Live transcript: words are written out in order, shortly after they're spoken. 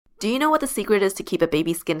Do you know what the secret is to keep a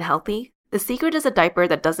baby's skin healthy? The secret is a diaper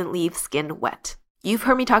that doesn't leave skin wet. You've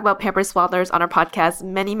heard me talk about Pampers Swaddlers on our podcast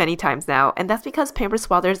many times now, and that's because Pampers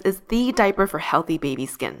Swaddlers is the diaper for healthy baby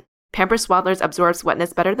skin. Pampers Swaddlers absorbs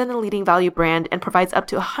wetness better than the leading value brand and provides up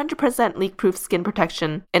to 100% leak-proof skin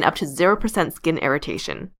protection and up to 0% skin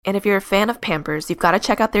irritation. And if you're a fan of Pampers, you've got to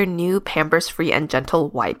check out their new Pampers Free and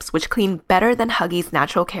Gentle wipes, which clean better than Huggies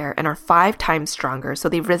Natural Care and are 5 times stronger, so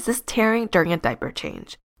they resist tearing during a diaper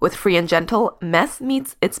change. With Free and Gentle, mess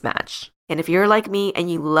meets its match. And if you're like me and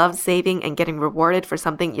you love saving and getting rewarded for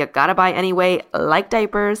something you gotta buy anyway, like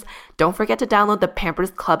diapers, don't forget to download the Pampers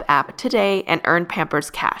Club app today and earn Pampers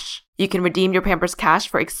Cash. You can redeem your Pampers Cash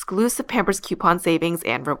for exclusive Pampers coupon savings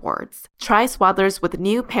and rewards. Try Swaddlers with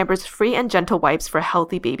new Pampers Free and Gentle wipes for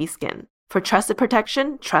healthy baby skin. For trusted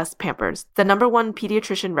protection, trust Pampers, the #1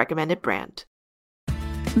 pediatrician recommended brand.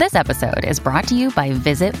 This episode is brought to you by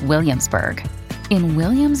Visit Williamsburg. In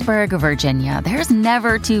Williamsburg, Virginia, there's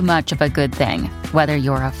never too much of a good thing. Whether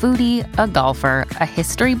you're a foodie, a golfer, a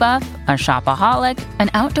history buff, a shopaholic, an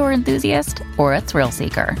outdoor enthusiast, or a thrill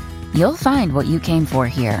seeker, you'll find what you came for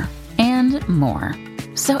here and more.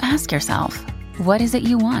 So ask yourself, what is it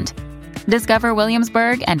you want? Discover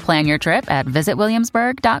Williamsburg and plan your trip at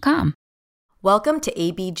visitwilliamsburg.com. Welcome to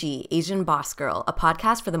ABG, Asian Boss Girl, a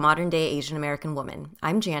podcast for the modern-day Asian American woman.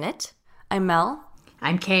 I'm Janet. I'm Mel.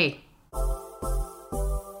 I'm Kay.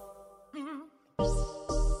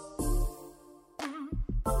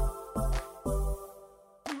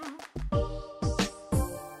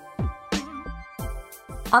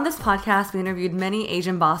 On this podcast, we interviewed many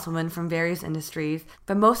Asian boss women from various industries,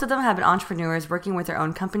 but most of them have been entrepreneurs working with their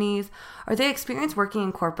own companies, or they experienced working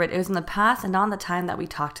in corporate. It was in the past and not in the time that we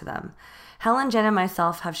talked to them. Helen, Jen, and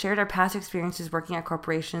myself have shared our past experiences working at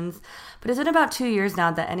corporations, but it's been about 2 years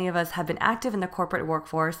now that any of us have been active in the corporate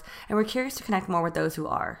workforce, and we're curious to connect more with those who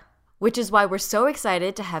are. Which is why we're so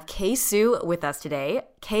excited to have Kay Sue with us today.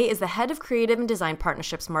 Kay is the head of creative and design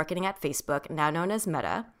partnerships marketing at Facebook, now known as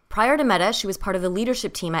Meta. Prior to Meta, she was part of the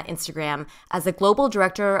leadership team at Instagram as the global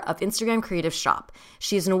director of Instagram Creative Shop.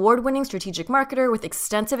 She is an award-winning strategic marketer with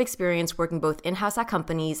extensive experience working both in-house at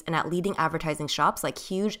companies and at leading advertising shops like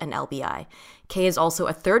Huge and LBI. Kay is also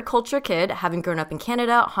a third culture kid, having grown up in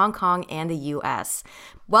Canada, Hong Kong, and the US.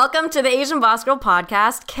 Welcome to the Asian Boss Girl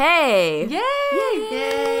podcast, Kay! Yay!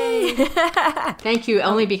 Yay! Thank you,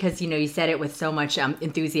 only because, you said it with so much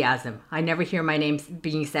enthusiasm. I never hear my name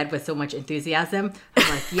being said with so much enthusiasm. I'm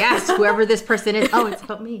like, yes, whoever this person is. Oh, it's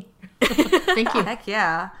about me. Thank you. Heck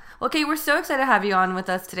yeah. Well, Kay, we're so excited to have you on with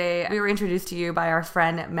us today. We were introduced to you by our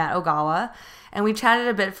friend Matt Ogawa, and we chatted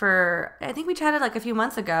a bit like a few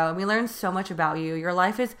months ago, and we learned so much about you. Your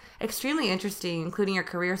life is extremely interesting, including your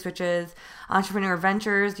career switches, entrepreneur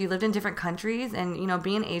ventures. You lived in different countries, and,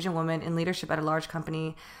 being an Asian woman in leadership at a large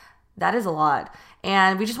company, that is a lot.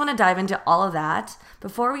 And we just want to dive into all of that.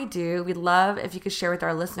 Before we do, we'd love if you could share with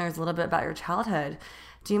our listeners a little bit about your childhood.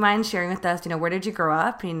 Do you mind sharing with us, where did you grow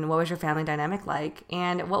up and what was your family dynamic like?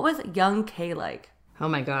 And what was young Kay like? Oh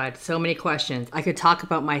my God, so many questions. I could talk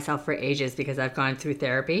about myself for ages because I've gone through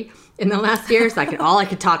therapy in the last year. So all I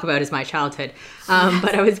could talk about is my childhood.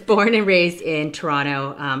 But I was born and raised in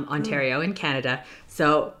Toronto, Ontario in Canada.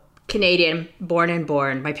 So Canadian, born and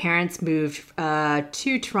born. My parents moved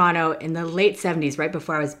to Toronto in the late 70s, right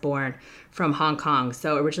before I was born, from Hong Kong.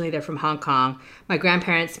 So originally they're from Hong Kong. My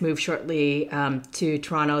grandparents moved shortly to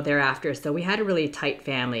Toronto thereafter. So we had a really tight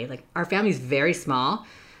family. Like, our family's very small,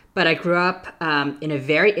 but I grew up in a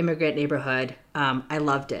very immigrant neighborhood. I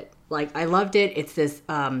loved it. I loved it. It's this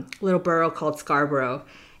little borough called Scarborough.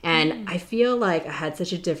 And I feel like I had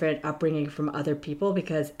such a different upbringing from other people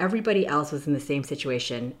because everybody else was in the same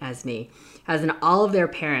situation as me. As in, all of their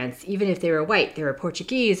parents, even if they were white, they were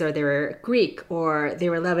Portuguese or they were Greek or they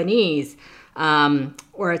were Lebanese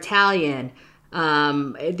or Italian.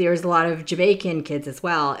 There's a lot of Jamaican kids as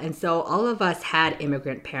well. And so all of us had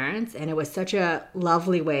immigrant parents, and it was such a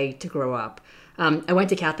lovely way to grow up. I went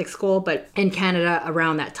to Catholic school, but in Canada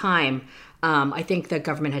around that time, I think the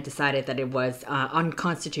government had decided that it was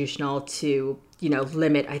unconstitutional to,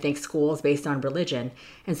 limit, I think, schools based on religion.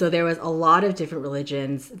 And so there was a lot of different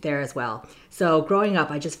religions there as well. So growing up,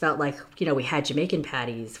 I just felt like, we had Jamaican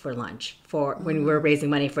patties for lunch. For when we were raising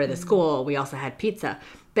money for the school, we also had pizza.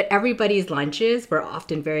 But everybody's lunches were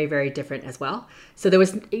often very, very different as well. So there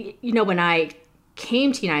was, when I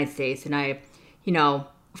came to the United States and I,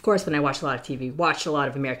 of course, when I watched a lot of TV, watched a lot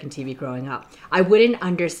of American TV growing up, I wouldn't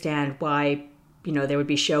understand why, there would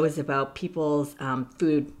be shows about people's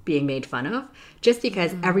food being made fun of, just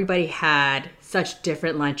because everybody had such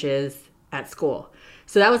different lunches at school.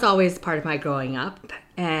 So that was always part of my growing up.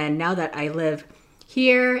 And now that I live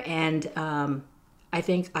here, and I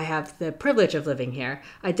think I have the privilege of living here.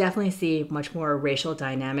 I definitely see much more racial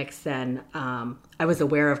dynamics than I was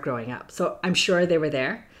aware of growing up. So I'm sure they were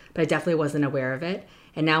there, but I definitely wasn't aware of it.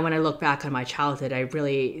 And now when I look back on my childhood, I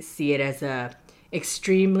really see it as a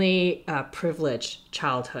extremely privileged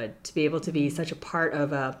childhood to be able to be such a part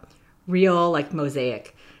of a real like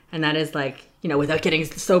mosaic. And that is like, you know, without getting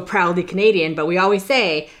so proudly Canadian, but we always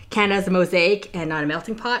say Canada's a mosaic and not a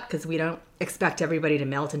melting pot because we don't expect everybody to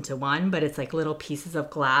melt into one, but it's like little pieces of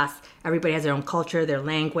glass. Everybody has their own culture, their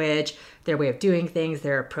language, their way of doing things,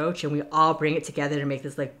 their approach, and we all bring it together to make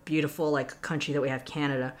this like beautiful like country that we have,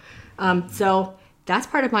 Canada. So that's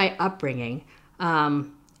part of my upbringing. The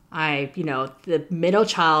middle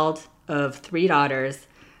child of 3 daughters.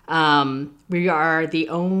 We are the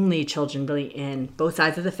only children really in both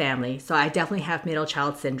sides of the family. So I definitely have middle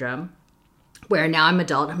child syndrome where now I'm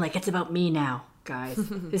adult. I'm like, it's about me now, guys.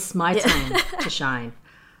 This is my time to shine.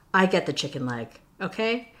 I get the chicken leg,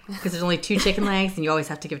 okay? Because there's only 2 chicken legs and you always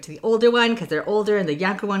have to give it to the older one because they're older and the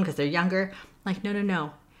younger one because they're younger. I'm like,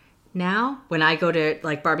 no. Now, when I go to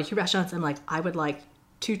like barbecue restaurants, I'm like, I would like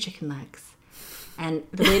 2 chicken legs. And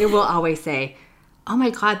the waiter will always say, oh my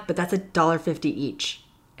God, but that's $1.50 each.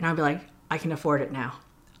 And I'll be like, I can afford it now.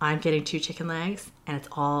 I'm getting 2 chicken legs and it's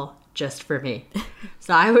all just for me.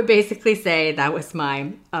 So I would basically say that was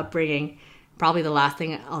my upbringing. Probably the last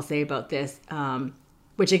thing I'll say about this,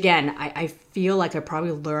 which again, I feel like I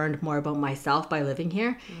probably learned more about myself by living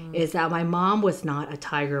here, is that my mom was not a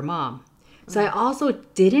tiger mom. So I also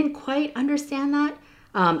didn't quite understand that.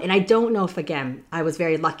 And I don't know if, again, I was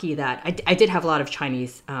very lucky that I did have a lot of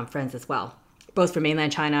Chinese friends as well, both from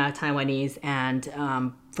mainland China, Taiwanese, and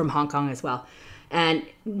from Hong Kong as well. And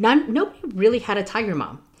nobody really had a tiger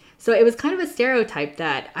mom. So it was kind of a stereotype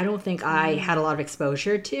that I don't think I had a lot of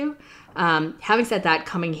exposure to. Having said that,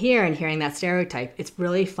 coming here and hearing that stereotype, it's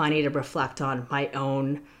really funny to reflect on my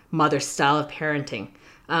own mother's style of parenting,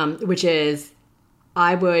 which is,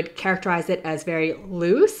 I would characterize it as very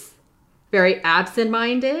loose, very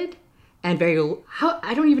absent-minded, and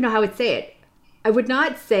I don't even know how I would say it. I would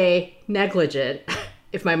not say negligent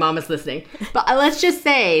if my mom is listening, but let's just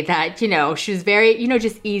say that, she was very,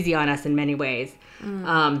 just easy on us in many ways.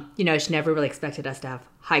 She never really expected us to have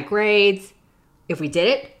high grades. If we did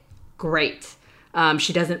it, great.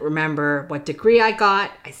 She doesn't remember what degree I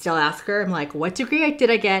got. I still ask her, I'm like, what degree did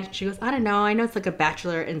I get? She goes, I don't know. I know it's like a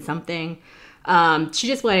bachelor in something. She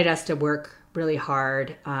just wanted us to work really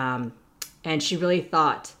hard. And she really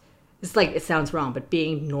thought, it sounds wrong, but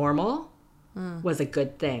being normal was a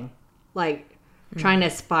good thing. Trying to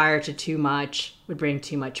aspire to too much would bring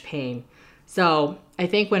too much pain. So I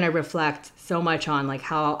think when I reflect so much on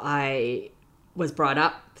how I was brought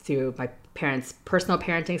up through my parents' personal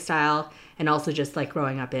parenting style and also just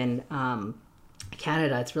growing up in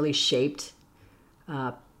Canada, it's really shaped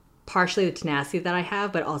partially the tenacity that I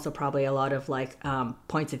have, but also probably a lot of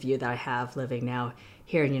points of view that I have living now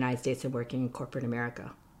here in the United States and working in corporate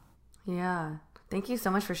America. Yeah. Thank you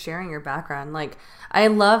so much for sharing your background. I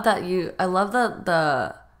love that I love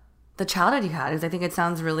the childhood you had, because I think it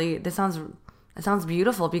sounds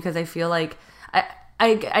beautiful, because I feel like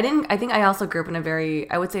I think I also grew up in a very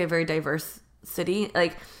diverse city.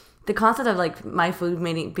 The concept of my food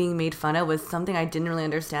being made fun of was something I didn't really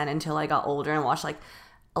understand until I got older and watched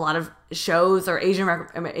a lot of shows or Asian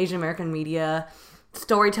American media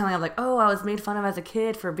storytelling of I was made fun of as a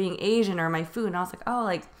kid for being Asian or my food, and I was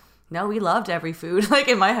like, no, we loved every food,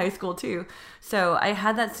 in my high school too. So I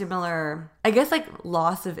had that similar, I guess,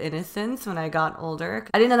 loss of innocence when I got older.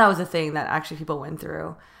 I didn't know that was a thing that actually people went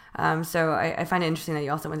through. So I find it interesting that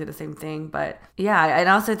you also went through the same thing. But yeah, I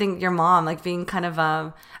also think your mom, being kind of,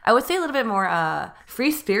 I would say a little bit more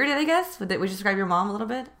free-spirited, I guess. Would you describe your mom a little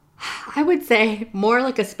bit? I would say more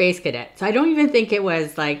like a space cadet. So I don't even think it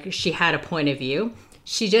was she had a point of view.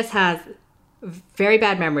 She just has very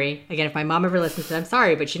bad memory. Again, if my mom ever listens to it, I'm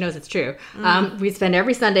sorry, but she knows it's true. We spend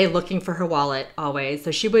every Sunday looking for her wallet always.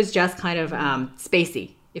 So she was just kind of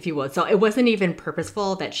spacey, if you would. So it wasn't even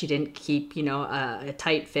purposeful that she didn't keep, a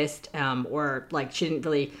tight fist or she didn't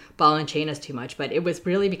really ball and chain us too much. But it was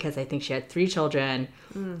really because I think she had 3 children.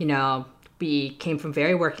 We came from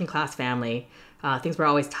very working class family. Things were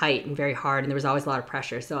always tight and very hard, and there was always a lot of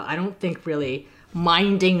pressure. So I don't think really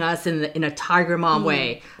minding us in a tiger mom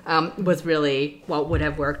way was really what would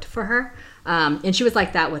have worked for her. And she was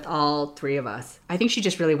like that with all 3 of us. I think she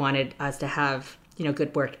just really wanted us to have,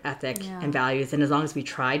 good work ethic and values. And as long as we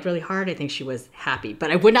tried really hard, I think she was happy.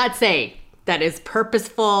 But I would not say that is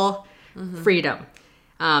purposeful freedom.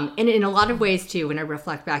 And in a lot of ways, too, when I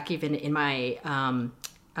reflect back even in my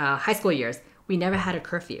high school years, we never had a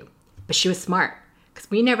curfew. But she was smart.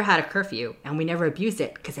 because we never had a curfew and we never abused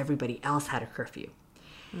it because everybody else had a curfew.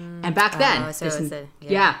 And back then,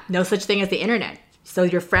 no such thing as the internet. So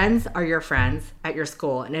your friends are your friends at your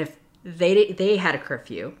school. And if they had a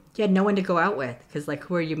curfew, you had no one to go out with because, like,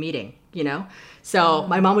 who are you meeting, you know? So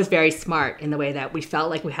my mom was very smart in the way that we felt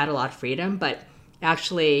like we had a lot of freedom, but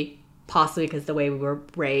actually possibly because the way we were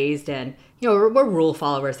raised and, you know, we're rule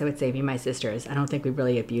followers, I would say, me and my sisters. I don't think we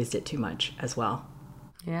really abused it too much as well.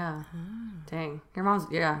 Yeah. Dang. Your mom's,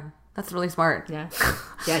 that's really smart. Yeah.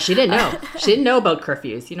 Yeah, she didn't know. She didn't know about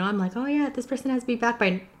curfews. You know, I'm like, oh, yeah, this person has to be back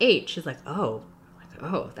by 8. She's like, oh,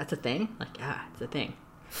 that's a thing? Like, yeah, it's a thing.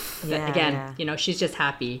 Again, you know, she's just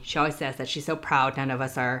happy. She always says that she's so proud none of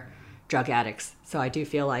us are drug addicts. So I do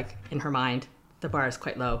feel like in her mind, the bar is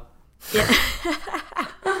quite low. Yeah.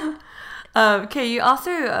 Okay, you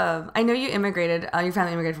also, I know you immigrated, your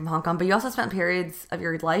family immigrated from Hong Kong, but you also spent periods of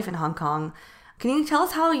your life in Hong Kong. Can you tell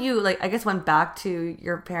us how you, like, I guess, went back to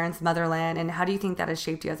your parents' motherland, and how do you think that has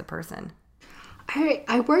shaped you as a person?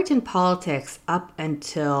 I worked in politics up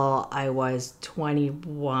until I was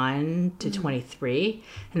 21 to 23.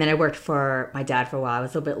 And then I worked for my dad for a while. I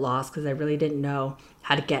was a little bit lost because I really didn't know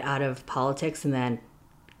how to get out of politics and then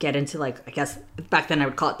get into, like, I guess back then I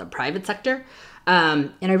would call it the private sector.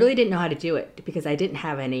 And I really didn't know how to do it because I didn't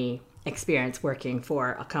have any experience working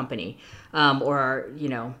for a company or, you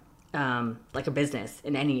know, like a business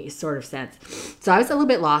in any sort of sense. So I was a little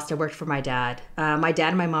bit lost. I worked for my dad. My dad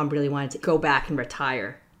and my mom really wanted to go back and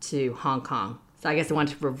retire to Hong Kong. So I guess they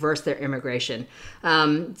wanted to reverse their immigration.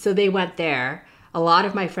 So they went there. A lot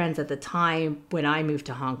of my friends at the time when I moved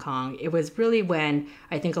to Hong Kong, it was really when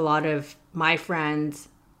I think a lot of my friends,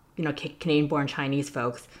 you know, Canadian-born Chinese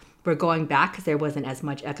folks, were going back because there wasn't as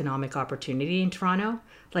much economic opportunity in Toronto.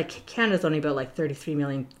 Like, Canada's only about like 33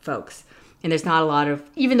 million folks. And there's not a lot of,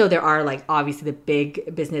 even though there are, like, obviously the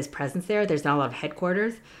big business presence there's not a lot of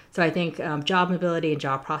headquarters. So I think job mobility and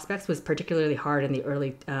job prospects was particularly hard in the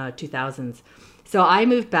early 2000s. So I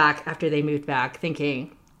moved back after they moved back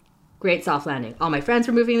thinking, great soft landing. All my friends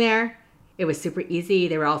were moving there. It was super easy.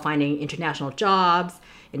 They were all finding international jobs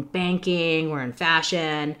in banking or in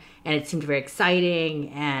fashion, and it seemed very exciting.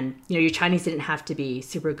 And, you know, your Chinese didn't have to be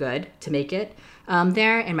super good to make it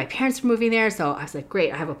there. And my parents were moving there, so I was like,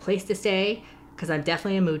 great, I have a place to stay because I'm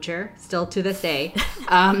definitely a moocher still to this day.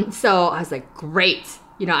 So I was like, great,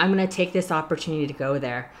 you know, I'm going to take this opportunity to go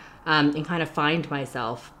there and kind of find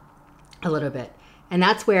myself a little bit. And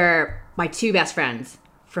that's where my two best friends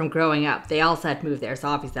from growing up, they also had moved there. So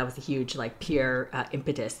obviously that was a huge, like, peer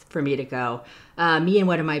impetus for me to go. Me and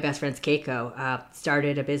one of my best friends, Keiko,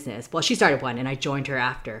 started a business. Well, she started one and I joined her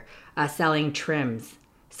after, selling trims.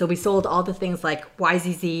 So we sold all the things like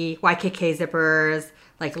YZZ, YKK zippers,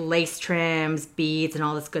 like lace trims, beads, and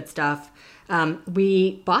all this good stuff.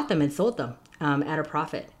 We bought them and sold them at a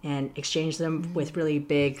profit and exchanged them with really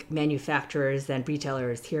big manufacturers and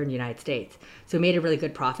retailers here in the United States. So we made a really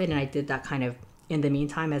good profit, and I did that kind of in the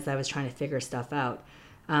meantime as I was trying to figure stuff out.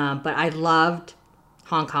 But I loved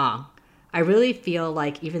Hong Kong. I really feel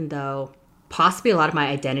like even though possibly a lot of my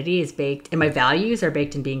identity is baked and my values are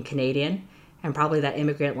baked in being Canadian and probably that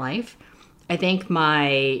immigrant life, I think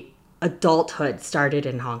my adulthood started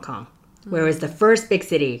in Hong Kong, where it was the first big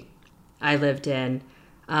city I lived in.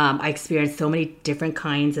 I experienced so many different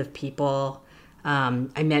kinds of people.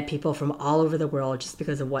 I met people from all over the world just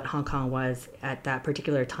because of what Hong Kong was at that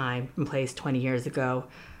particular time and place 20 years ago.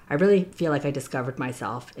 I really feel like I discovered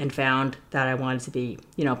myself and found that I wanted to be,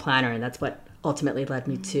 you know, a planner, and that's what ultimately led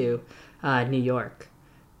me to New York.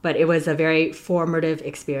 But it was a very formative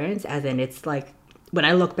experience, as in it's like, when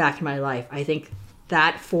I look back in my life, I think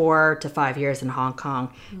that 4 to 5 years in Hong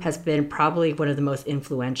Kong has been probably one of the most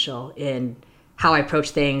influential in how I approach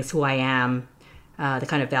things, who I am, the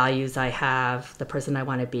kind of values I have, the person I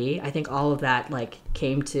want to be. I think all of that, like,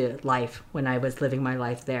 came to life when I was living my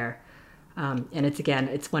life there. And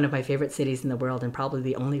it's one of my favorite cities in the world, and probably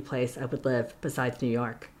the only place I would live besides New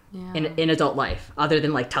York in adult life, other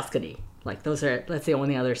than like Tuscany. Like that's the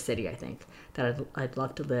only other city I think that I'd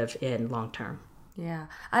love to live in long term. Yeah.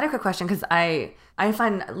 I had a quick question because I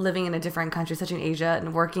find living in a different country, such in Asia,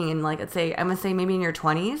 and working in, like, let's say, I'm going to say maybe in your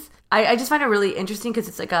 20s, I just find it really interesting because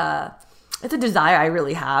it's like it's a desire I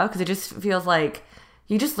really have, because it just feels like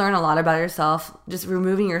you just learn a lot about yourself, just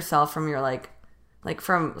removing yourself from your, like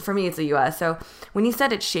for me, it's the U.S. So when you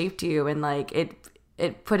said it shaped you and, like,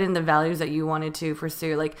 it put in the values that you wanted to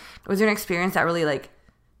pursue, like, was there an experience that really, like,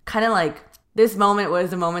 kind of like, this moment was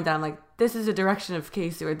the moment that I'm like, this is the direction of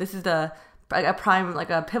Kay-Sue, or this is a prime, like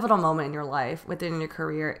a pivotal moment in your life within your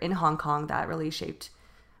career in Hong Kong that really shaped,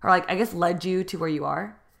 or, like, I guess led you to where you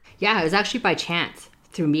are? Yeah, it was actually by chance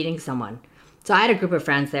through meeting someone. So I had a group of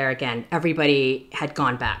friends there. Again, everybody had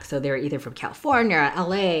gone back. So they were either from California,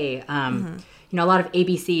 LA, a lot of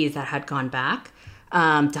ABCs that had gone back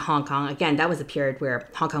to Hong Kong. Again, that was a period where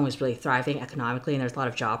Hong Kong was really thriving economically and there's a lot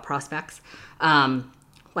of job prospects.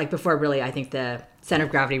 Before really, I think the center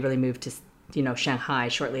of gravity really moved to, Shanghai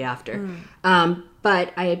shortly after.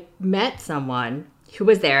 But I had met someone who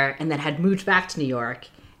was there and then had moved back to New York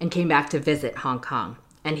and came back to visit Hong Kong.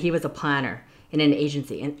 And he was a planner in an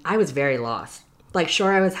agency. And I was very lost.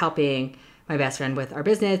 Sure, I was helping my best friend with our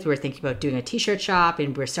business. We were thinking about doing a t-shirt shop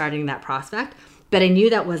and we were starting that prospect. But I knew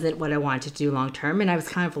that wasn't what I wanted to do long term. And I was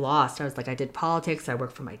kind of lost. I was I did politics. I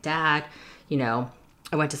worked for my dad.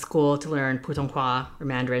 I went to school to learn Putonghua or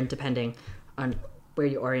Mandarin, depending on where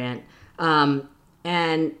you orient.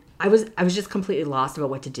 And I was just completely lost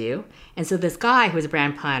about what to do. And so this guy who was a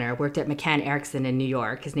brand planner worked at McCann Erickson in New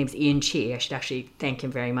York. His name's Ian Chi. I should actually thank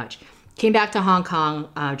him very much. Came back to Hong Kong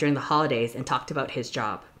during the holidays and talked about his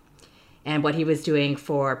job and what he was doing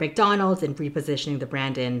for McDonald's and repositioning the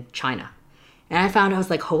brand in China. And I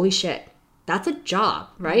was like, holy shit, that's a job,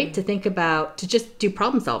 right? To think about, to just do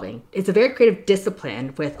problem solving. It's a very creative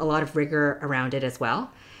discipline with a lot of rigor around it as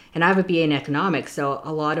well. And I have a BA in economics, so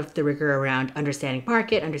a lot of the rigor around understanding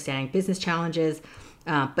market, understanding business challenges,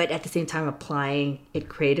 but at the same time applying it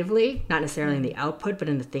creatively, not necessarily in the output, but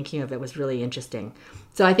in the thinking of it was really interesting.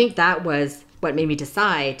 So I think that was what made me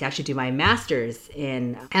decide to actually do my master's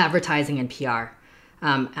in advertising and PR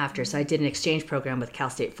after. So I did an exchange program with Cal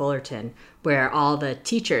State Fullerton where all the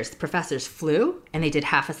professors flew and they did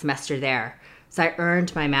half a semester there. So I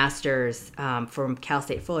earned my master's from Cal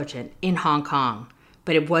State Fullerton in Hong Kong.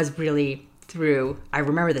 But it was really through, I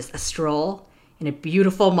remember this, a stroll in a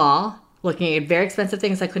beautiful mall, looking at very expensive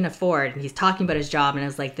things I couldn't afford. And he's talking about his job. And I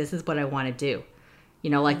was like, this is what I want to do.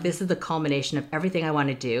 This is the culmination of everything I want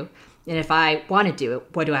to do. And if I want to do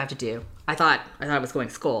it, what do I have to do? I thought I was going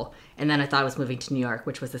to school. And then I thought I was moving to New York,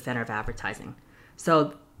 which was the center of advertising.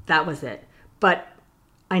 So that was it. But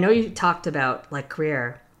I know you talked about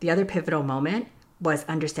career. The other pivotal moment was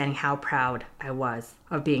understanding how proud I was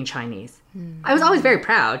of being Chinese. I was always very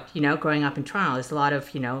proud, growing up in Toronto. There's a lot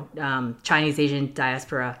of, Chinese Asian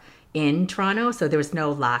diaspora in Toronto, so there was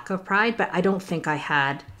no lack of pride, but I don't think I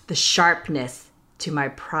had the sharpness to my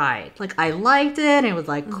pride. I liked it, and it was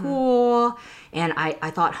cool, and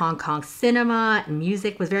I thought Hong Kong cinema and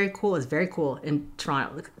music was very cool. It was very cool in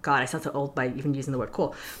Toronto. God, I sound so old by even using the word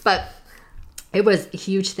cool, but it was a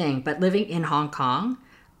huge thing. But living in Hong Kong,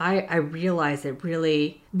 I realized it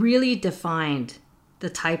really, really defined the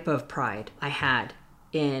type of pride I had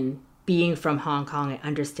in being from Hong Kong and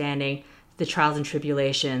understanding the trials and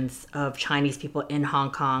tribulations of Chinese people in Hong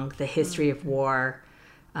Kong, the history of war,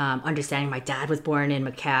 understanding my dad was born in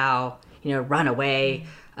Macau, run away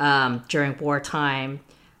during wartime.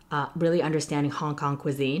 Really understanding Hong Kong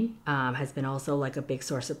cuisine has been also a big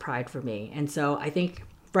source of pride for me. And so I think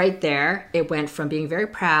right there, it went from being very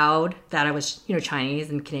proud that I was, Chinese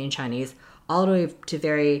and Canadian Chinese, all the way to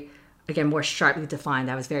very, again, more sharply defined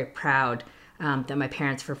that I was very proud that my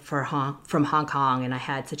parents were from Hong Kong and I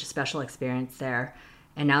had such a special experience there.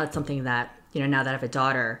 And now it's something that, now that I have a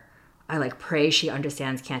daughter, I pray she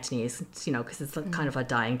understands Cantonese, because it's kind of a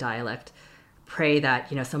dying dialect. Pray that,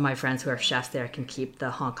 some of my friends who are chefs there can keep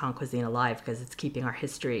the Hong Kong cuisine alive because it's keeping our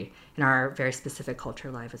history and our very specific culture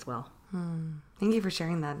alive as well. Thank you for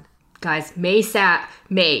sharing that. Guys, May from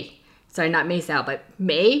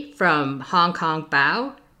Hong Kong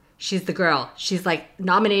Bao, she's the girl. She's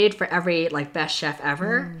nominated for every best chef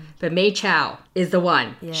ever, but May Chow is the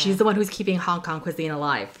one. Yeah. She's the one who's keeping Hong Kong cuisine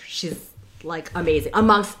alive. She's amazing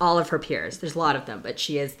amongst all of her peers. There's a lot of them, but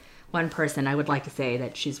she is one person I would like to say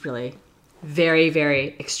that she's really very,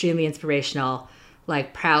 very extremely inspirational,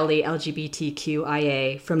 proudly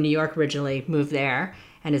LGBTQIA from New York originally, moved there.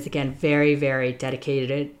 And is again very, very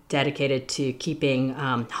dedicated to keeping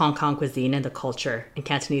Hong Kong cuisine and the culture and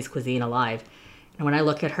Cantonese cuisine alive. And when I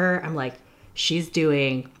look at her, I'm like, she's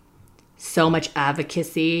doing so much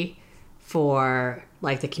advocacy for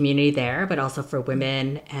the community there, but also for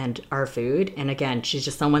women and our food. And again, she's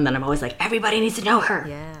just someone that I'm always everybody needs to know her.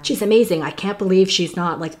 Yeah. She's amazing. I can't believe she's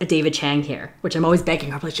not a David Chang here, which I'm always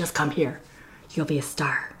begging her, just come here. You'll be a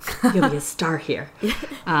star. You'll be a star here.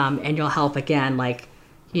 And you'll help again,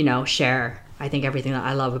 share, I think, everything that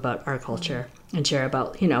I love about our culture and share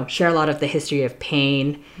about, share a lot of the history of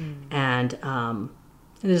pain and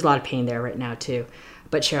there's a lot of pain there right now too,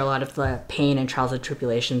 but share a lot of the pain and trials and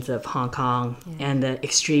tribulations of Hong Kong and the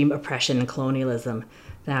extreme oppression and colonialism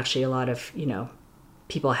that actually a lot of,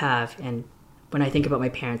 people have. And when I think about my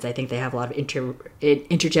parents, I think they have a lot of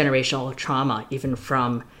intergenerational trauma, even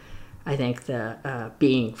from, I think, the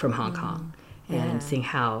being from Hong Kong. and seeing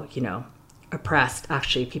how, oppressed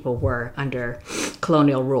actually people were under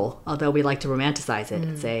colonial rule, although we like to romanticize it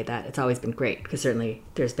and say that it's always been great, because certainly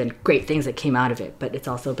there's been great things that came out of it, but it's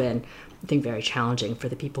also been, I think, very challenging for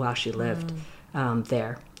the people who actually lived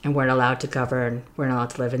there and weren't allowed to govern, weren't allowed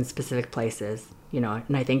to live in specific places,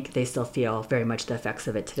 and I think they still feel very much the effects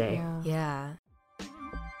of it today. Yeah.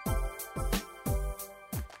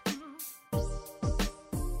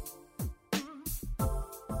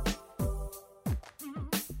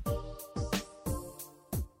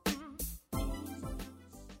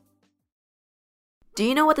 Do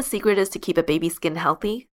you know what the secret is to keep a baby's skin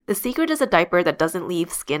healthy? The secret is a diaper that doesn't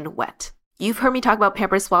leave skin wet. You've heard me talk about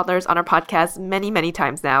Pampers Swaddlers on our podcast many, many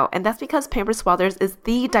times now, and that's because Pampers Swaddlers is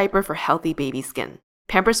the diaper for healthy baby skin.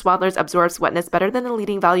 Pampers Swaddlers absorbs wetness better than the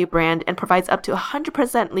leading value brand and provides up to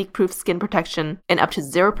 100% leak-proof skin protection and up to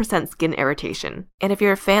 0% skin irritation. And if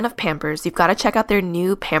you're a fan of Pampers, you've got to check out their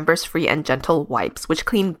new Pampers Free and Gentle wipes, which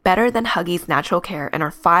clean better than Huggies Natural Care and are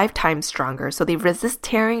 5 times stronger, so they resist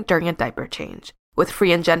tearing during a diaper change. With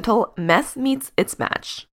Free and Gentle, mess meets its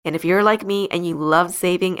match. And if you're like me and you love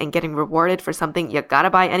saving and getting rewarded for something you gotta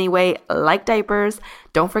buy anyway, like diapers,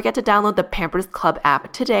 don't forget to download the Pampers Club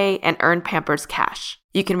app today and earn Pampers Cash.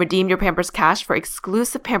 You can redeem your Pampers Cash for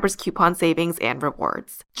exclusive Pampers coupon savings and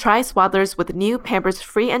rewards. Try Swaddlers with new Pampers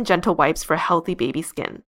Free and Gentle wipes for healthy baby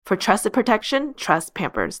skin. For trusted protection, trust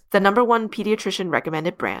Pampers, the #1 pediatrician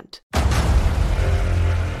recommended brand.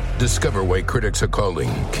 Discover why critics are calling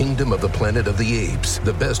Kingdom of the Planet of the Apes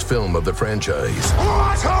the best film of the franchise.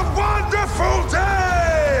 What a wonderful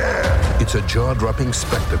day! It's a jaw-dropping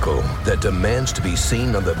spectacle that demands to be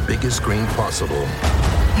seen on the biggest screen possible.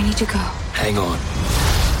 I need to go. Hang on.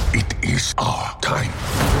 It is our time.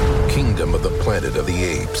 Kingdom of the Planet of the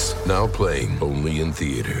Apes. Now playing only in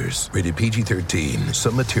theaters. Rated PG-13.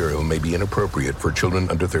 Some material may be inappropriate for children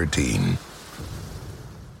under 13.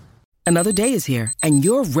 Another day is here, and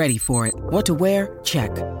you're ready for it. What to wear?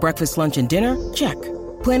 Check. Breakfast, lunch, and dinner? Check.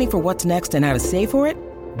 Planning for what's next and how to save for it?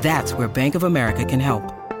 That's where Bank of America can help.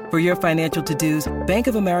 For your financial to-dos, Bank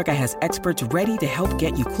of America has experts ready to help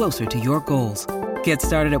get you closer to your goals. Get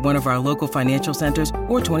started at one of our local financial centers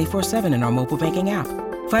or 24/7 in our mobile banking app.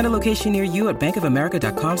 Find a location near you at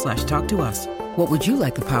bankofamerica.com/talktous. What would you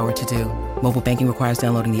like the power to do? Mobile banking requires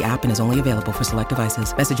downloading the app and is only available for select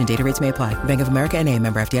devices. Message and data rates may apply. Bank of America NA,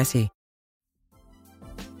 member FDIC.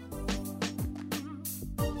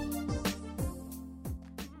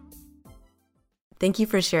 Thank you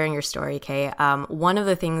for sharing your story, Kay. One of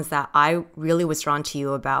the things that I really was drawn to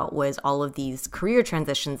you about was all of these career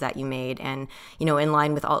transitions that you made, and in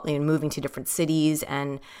line with all moving to different cities.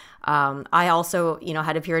 And I also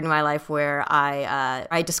had a period in my life where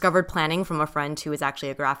I discovered planning from a friend who was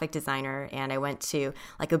actually a graphic designer, and I went to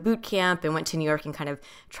like a boot camp and went to New York and kind of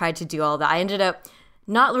tried to do all that. I ended up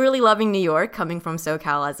not really loving New York, coming from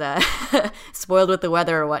SoCal as a spoiled with the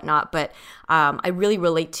weather or whatnot, but I really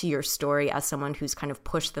relate to your story as someone who's kind of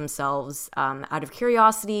pushed themselves out of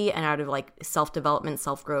curiosity and out of like self-development,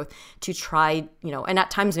 self-growth to try, and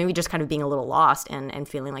at times maybe just kind of being a little lost and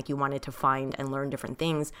feeling like you wanted to find and learn different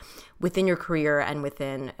things within your career and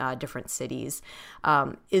within different cities.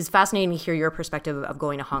 It's fascinating to hear your perspective of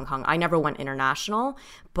going to Hong Kong. I never went international,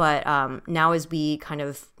 but now as we kind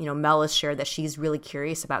of, Mel has shared that she's really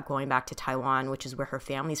curious about going back to Taiwan, which is where her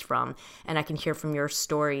family's from. And I can hear from your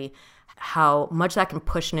story how much that can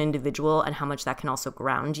push an individual and how much that can also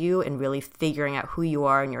ground you in really figuring out who you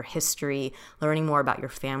are and your history, learning more about your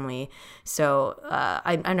family. So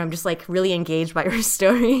I'm just like really engaged by your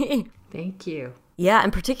story. Thank you. Yeah,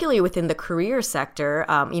 and particularly within the career sector,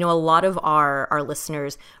 a lot of our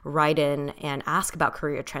listeners write in and ask about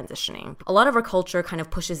career transitioning. A lot of our culture kind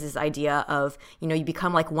of pushes this idea of, you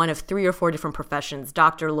become like one of 3 or 4 different professions,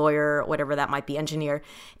 doctor, lawyer, whatever that might be, engineer.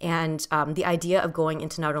 And the idea of going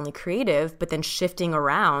into not only creative, but then shifting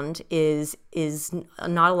around is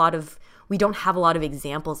not a lot of, we don't have a lot of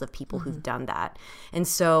examples of people who've done that. And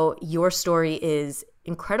so your story is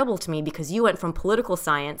incredible to me because you went from political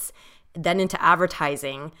science then into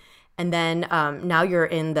advertising, and then now you're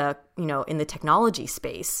in the technology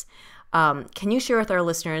space. Can you share with our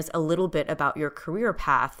listeners a little bit about your career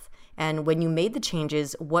path and when you made the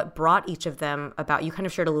changes, what brought each of them about? You kind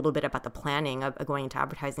of shared a little bit about the planning of going into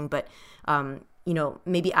advertising, but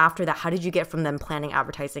maybe after that, how did you get from them planning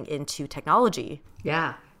advertising into technology?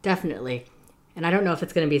 Yeah, definitely. And I don't know if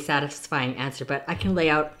it's going to be a satisfying answer, but I can lay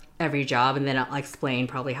out every job, and then I'll explain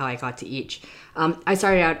probably how I got to each. I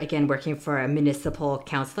started out, again, working for a municipal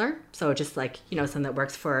councillor. So just like, someone that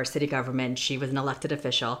works for city government. She was an elected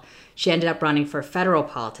official. She ended up running for federal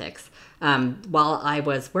politics while I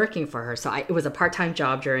was working for her. So it was a part-time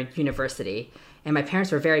job during university. And my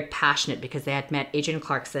parents were very passionate because they had met Adrienne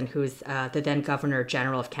Clarkson, who's the then Governor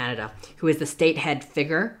General of Canada, who is the state head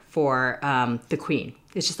figure for the Queen.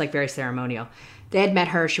 It's just like very ceremonial. They had met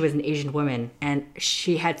her. She was an Asian woman. And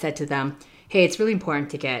she had said to them, hey, it's really important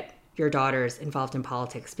to get your daughters involved in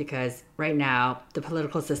politics because right now the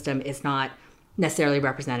political system is not necessarily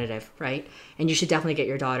representative, right? And you should definitely get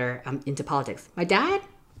your daughter into politics. My dad,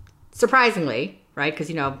 surprisingly, right?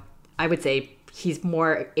 Because, I would say he's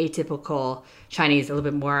more atypical Chinese, a little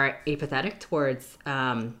bit more apathetic towards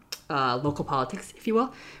local politics, if you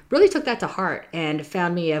will, really took that to heart and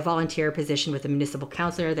found me a volunteer position with a municipal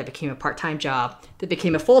councillor that became a part-time job, that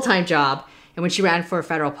became a full-time job. And when she ran for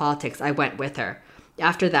federal politics, I went with her.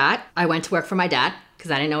 After that, I went to work for my dad because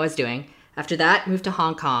I didn't know what I was doing. After that, moved to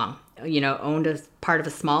Hong Kong, owned a part of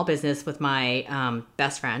a small business with my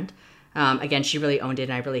best friend. Again, she really owned it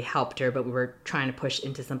and I really helped her, but we were trying to push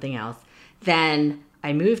into something else. Then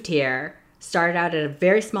I moved here, started out at a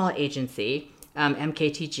very small agency,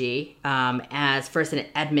 MKTG, as first an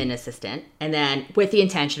admin assistant. And then with the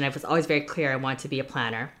intention, I was always very clear I wanted to be a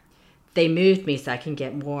planner. They moved me so I can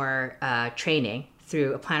get more training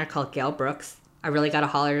through a planner called Gail Brooks. I really got to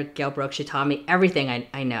holler at Gail Brooks. She taught me everything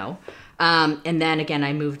I know. And then again,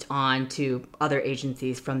 I moved on to other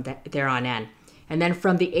agencies from there on in. And then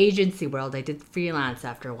from the agency world, I did freelance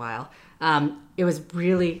after a while. It was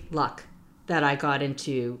really luck that I got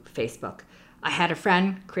into Facebook. I had a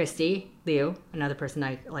friend, Christy Liu, another person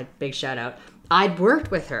I like, big shout out. I'd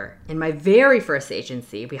worked with her in my very first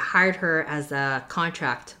agency. We hired her as a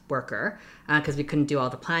contract worker because we couldn't do all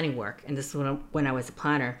the planning work. And this was when I was a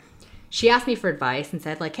planner. She asked me for advice and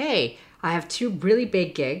said like, hey, I have two really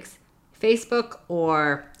big gigs, Facebook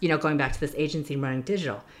or, going back to this agency and running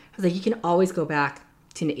digital. I was like, you can always go back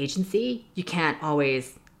to an agency. You can't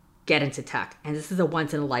always get into tech. And this is a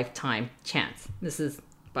once in a lifetime chance. This is,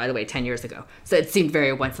 by the way, 10 years ago. So it seemed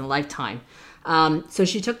very once in a lifetime. So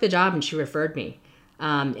she took the job and she referred me.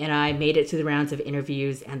 And I made it through the rounds of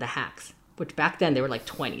interviews and the hacks, which back then they were like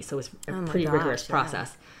 20. So it was a pretty rigorous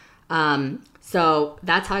process. So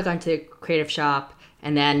that's how I got into Creative Shop.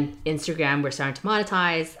 And then Instagram, we're starting to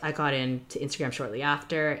monetize. I got into Instagram shortly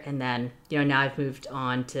after. And then, now I've moved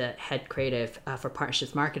on to head creative for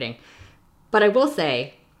partnerships marketing. But I will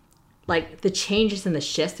say, like the changes and the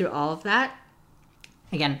shifts through all of that,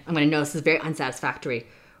 again, I'm going to know this is very unsatisfactory,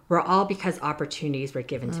 were all because opportunities were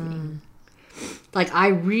given to me. Like, I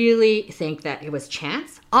really think that it was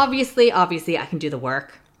chance. Obviously, I can do the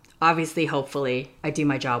work. Obviously, hopefully, I do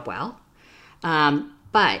my job well.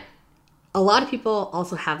 But a lot of people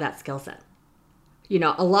also have that skill set. A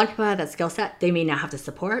lot of people have that skill set. They may not have the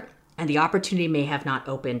support, and the opportunity may have not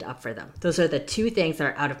opened up for them. Those are the two things that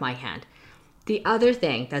are out of my hand. The other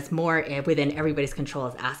thing that's more within everybody's control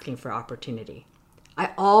is asking for opportunity.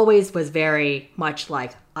 I always was very much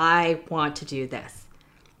like, I want to do this.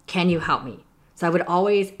 Can you help me? So I would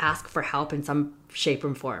always ask for help in some shape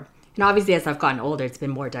or form. And obviously, as I've gotten older, it's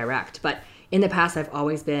been more direct. But in the past, I've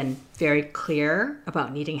always been very clear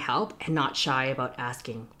about needing help and not shy about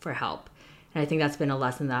asking for help. And I think that's been a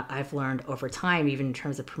lesson that I've learned over time, even in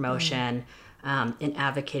terms of promotion, in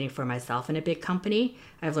advocating for myself in a big company.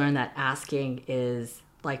 I've learned that asking is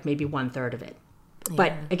like maybe 1/3 of it. Yeah.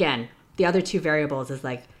 But again, the other two variables is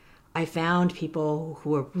like, I found people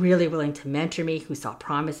who were really willing to mentor me, who saw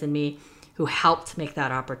promise in me, who helped make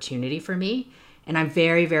that opportunity for me. And I'm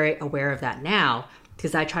very, very aware of that now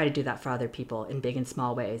because I try to do that for other people in big and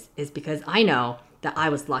small ways, is because I know that I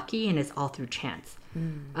was lucky and it's all through chance.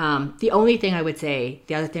 The only thing I would say,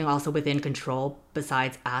 the other thing also within control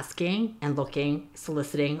besides asking and looking,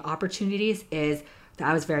 soliciting opportunities, is that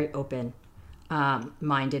I was very open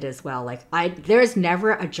minded as well. Like there is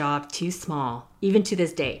never a job too small, even to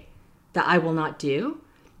this day, that I will not do.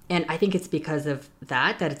 And I think it's because of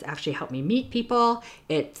that it's actually helped me meet people.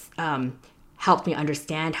 It's helped me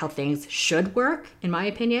understand how things should work, in my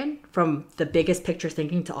opinion, from the biggest picture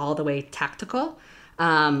thinking to all the way tactical.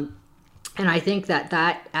 And I think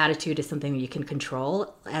that attitude is something that you can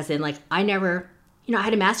control, as in like, I never, I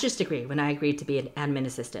had a master's degree when I agreed to be an admin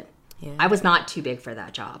assistant. Yeah. I was not too big for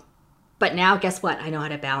that job. But now, guess what? I know how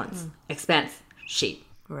to balance expense sheet.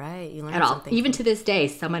 Right. You learn at all. something. Even to this day,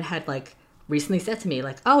 someone had like recently said to me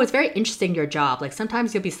like, oh, it's very interesting, your job. Like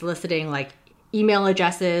sometimes you'll be soliciting like email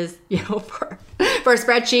addresses, for a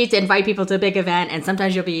spreadsheet to invite people to a big event. And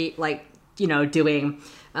sometimes you'll be like, doing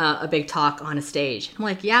a big talk on a stage. I'm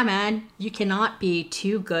like, yeah, man, you cannot be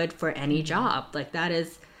too good for any job. Like, that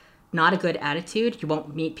is not a good attitude. You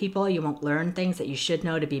won't meet people. You won't learn things that you should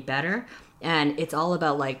know to be better. And it's all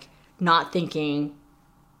about like not thinking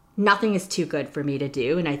nothing is too good for me to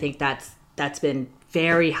do. And I think that's been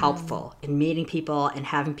very helpful in meeting people and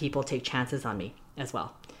having people take chances on me as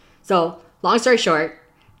well. So long story short,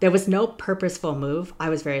 there was no purposeful move. I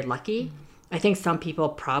was very lucky. I think some people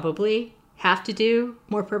probably have to do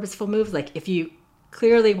more purposeful moves. Like if you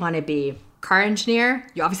clearly want to be a car engineer,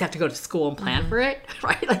 you obviously have to go to school and plan for it,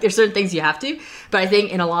 right? Like there's certain things you have to. But I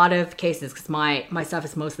think in a lot of cases, because my stuff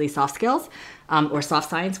is mostly soft skills or soft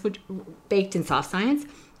science, baked in soft science,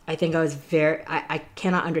 I think I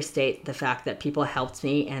cannot understate the fact that people helped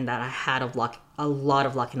me and that I had a lot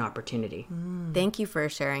of luck and opportunity. Thank you for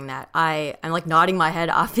sharing that. I'm like nodding my head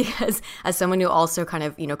off because as someone who also kind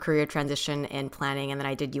of, career transition in planning, and then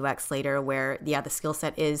I did UX later where, the skill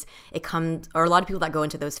set is, or a lot of people that go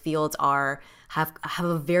into those fields have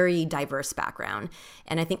a very diverse background.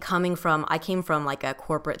 And I think I came from like a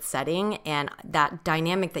corporate setting, and that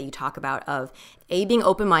dynamic that you talk about of being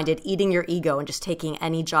open-minded, eating your ego and just taking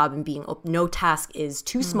any job and being no task is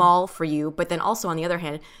too small for you. But then also on the other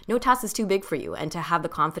hand, no task is too big for you, and to have the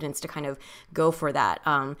confidence to kind of go for that.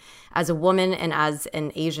 As a woman and as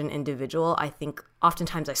an Asian individual, I think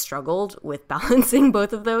oftentimes I struggled with balancing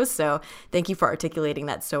both of those. So thank you for articulating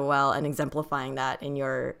that so well and exemplifying that in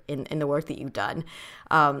the work that you've done.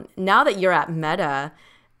 Now that you're at Meta,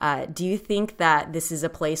 do you think that this is a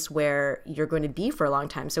place where you're going to be for a long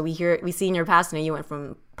time? So we see in your past, you went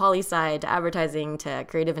from poli-sci to advertising to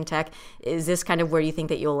creative and tech. Is this kind of where you think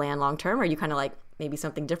that you'll land long term, or are you kind of like maybe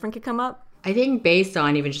something different could come up? I think based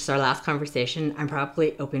on even just our last conversation, I'm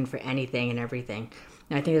probably open for anything and everything.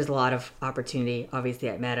 And I think there's a lot of opportunity, obviously,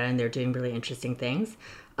 at Meta, and they're doing really interesting things.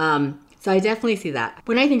 So I definitely see that.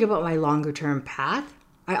 When I think about my longer term path,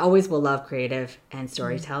 I always will love creative and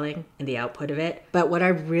storytelling and the output of it. But what I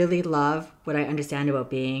really love, what I understand about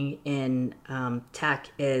being in tech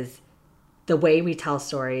is the way we tell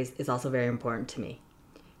stories is also very important to me.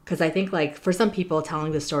 Because I think like for some people,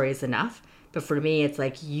 telling the story is enough. But for me, it's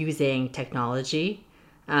like using technology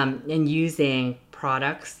and using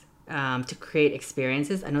products to create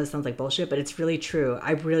experiences. I know this sounds like bullshit, but it's really true.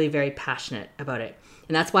 I'm really very passionate about it.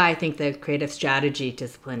 And that's why I think the creative strategy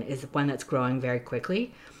discipline is one that's growing very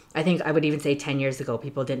quickly. I think I would even say 10 years ago,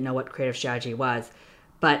 people didn't know what creative strategy was.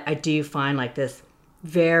 But I do find like this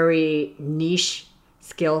very niche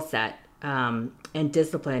skill set and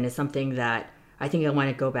discipline is something that I think I want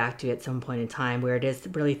to go back to at some point in time, where it is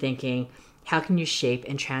really thinking, how can you shape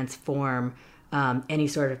and transform any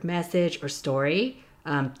sort of message or story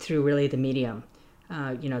through really the medium?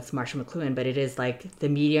 It's Marshall McLuhan, but it is like the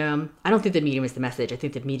medium. I don't think the medium is the message. I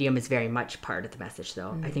think the medium is very much part of the message,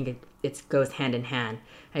 though. I think it goes hand in hand.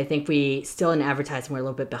 I think we still in advertising, we're a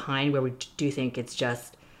little bit behind, where we do think it's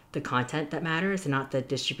just the content that matters and not the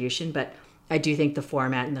distribution. But I do think the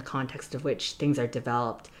format and the context of which things are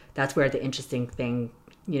developed, that's where the interesting thing,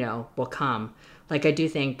 will come. Like I do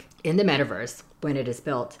think in the metaverse, when it is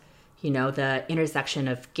built, the intersection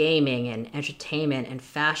of gaming and entertainment and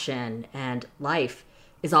fashion and life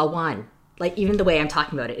is all one. Like even the way I'm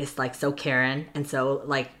talking about it is like so Karen and so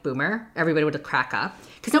like boomer. Everybody would crack up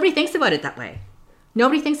because nobody thinks about it that way.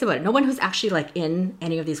 Nobody thinks about it. No one who's actually like in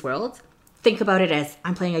any of these worlds think about it as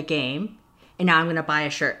I'm playing a game and now I'm going to buy a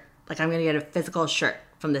shirt. Like I'm going to get a physical shirt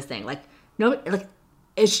from this thing.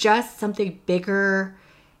 It's just something bigger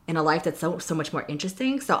in a life that's so much more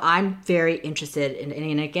interesting. So I'm very interested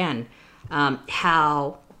in again,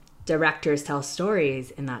 how directors tell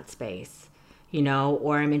stories in that space,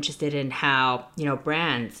 or I'm interested in how,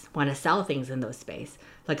 brands want to sell things in those space.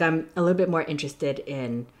 Like I'm a little bit more interested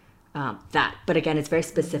in that. But again, it's very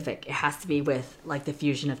specific. It has to be with like the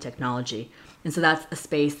fusion of technology. And so that's a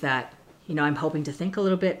space that, I'm hoping to think a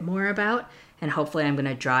little bit more about, and hopefully I'm going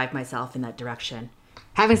to drive myself in that direction.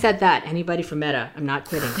 Having said that, anybody from Meta, I'm not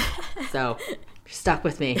quitting. So you're stuck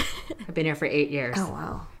with me. I've been here for 8 years. Oh,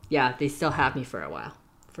 wow. Yeah, they still have me for a while,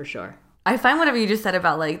 for sure. I find whatever you just said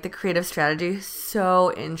about like the creative strategy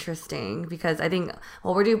so interesting, because I think,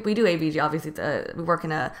 we do AVG, obviously we work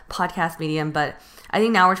in a podcast medium, but I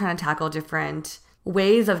think now we're trying to tackle different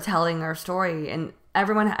ways of telling our story, and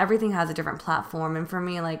everything has a different platform. And for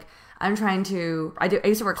me, like I used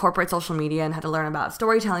to work corporate social media and had to learn about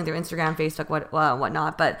storytelling through Instagram, Facebook,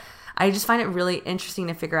 whatnot. But I just find it really interesting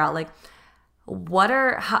to figure out like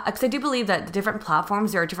because I do believe that the different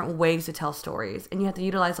platforms, there are different ways to tell stories, and you have to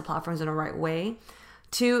utilize the platforms in the right way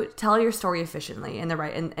to tell your story efficiently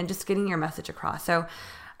and just getting your message across. So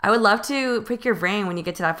I would love to pick your brain when you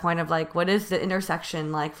get to that point of like, what is the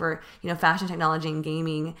intersection like for, fashion technology and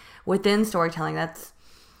gaming within storytelling?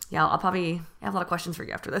 I'll probably have a lot of questions for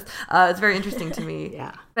you after this. It's very interesting to me.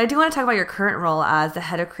 Yeah. But I do want to talk about your current role as the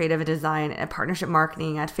head of creative and design and partnership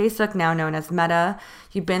marketing at Facebook, now known as Meta.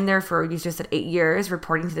 You've been there for, you just said 8 years,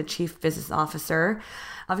 reporting to the chief business officer.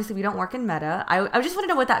 Obviously, we don't work in Meta. I just want to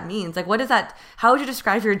know what that means. Like, what is that? How would you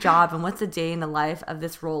describe your job and what's a day in the life of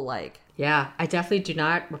this role like? Yeah, I definitely do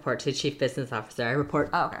not report to the chief business officer. I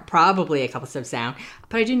report probably a couple steps down,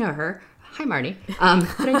 but I do know her. Hi, Marnie.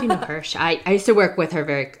 But I do know her. I used to work with her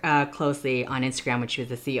very closely on Instagram when she was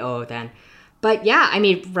the COO then. But yeah, I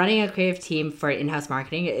mean, running a creative team for in-house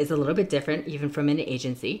marketing is a little bit different, even from an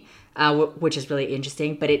agency, which is really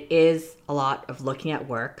interesting. But it is a lot of looking at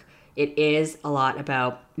work. It is a lot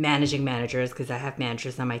about managing managers, because I have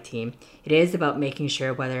managers on my team. It is about making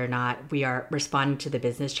sure whether or not we are responding to the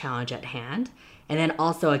business challenge at hand. And then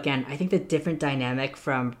also, again, I think the different dynamic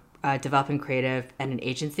from developing creative and an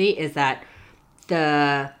agency is that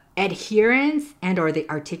the adherence and or the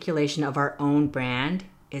articulation of our own brand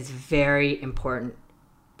is very important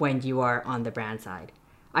when you are on the brand side.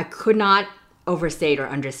 I could not overstate or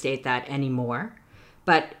understate that anymore.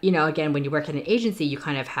 But, again, when you work in an agency, you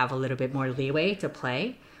kind of have a little bit more leeway to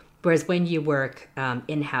play. Whereas when you work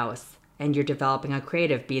in-house and you're developing a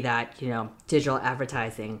creative, be that, digital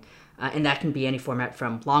advertising, and that can be any format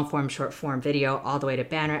from long form, short form video, all the way to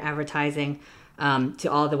banner advertising, to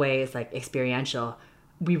all the ways like experiential.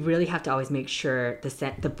 We really have to always make sure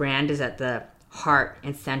the brand is at the heart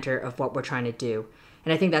and center of what we're trying to do.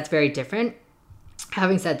 And I think that's very different.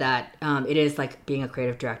 Having said that, it is like being a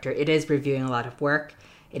creative director. It is reviewing a lot of work.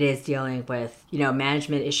 It is dealing with,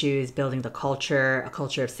 management issues, building the culture, a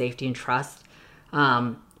culture of safety and trust,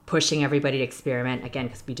 pushing everybody to experiment, again,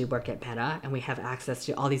 because we do work at Meta and we have access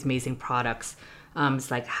to all these amazing products.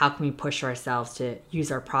 It's like, how can we push ourselves to use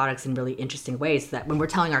our products in really interesting ways so that when we're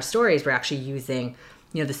telling our stories, we're actually using,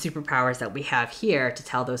 the superpowers that we have here to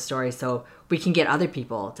tell those stories so we can get other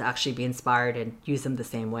people to actually be inspired and use them the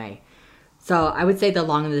same way. So I would say the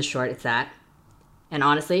long and the short, it's that. And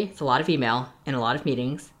honestly, it's a lot of email and a lot of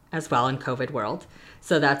meetings as well in COVID world.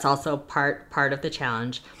 So that's also part of the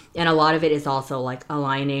challenge. And a lot of it is also like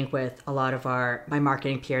aligning with a lot of my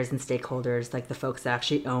marketing peers and stakeholders, like the folks that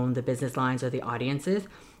actually own the business lines or the audiences,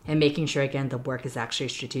 and making sure, again, the work is actually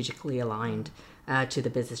strategically aligned to the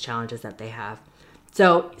business challenges that they have.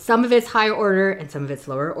 So some of it's higher order and some of it's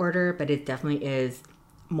lower order, but it definitely is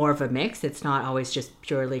more of a mix. It's not always just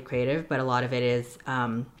purely creative, but a lot of it is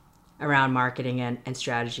around marketing and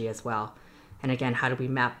strategy as well. And again, how do we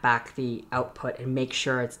map back the output and make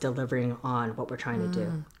sure it's delivering on what we're trying to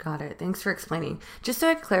do? Got it. Thanks for explaining. Just so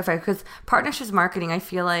I clarify, because partnerships marketing, I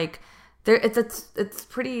feel like it's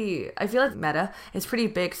pretty, I feel like Meta is pretty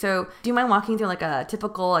big. So do you mind walking through like a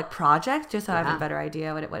typical like project, just so I have a better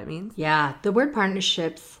idea what it means? Yeah, the word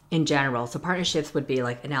partnerships in general. So partnerships would be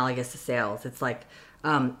like analogous to sales. It's like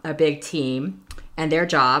a big team, and their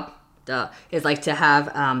job is like to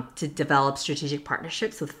have to develop strategic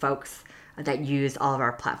partnerships with folks that use all of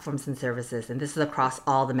our platforms and services. And this is across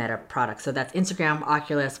all the Meta products. So that's Instagram,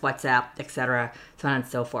 Oculus, WhatsApp, etc., so on and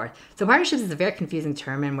so forth. So partnerships is a very confusing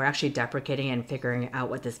term, and we're actually deprecating and figuring out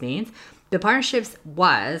what this means. The partnerships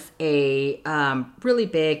was a really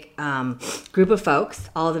big group of folks.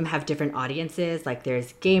 All of them have different audiences. Like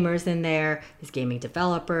there's gamers in there's gaming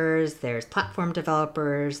developers, there's platform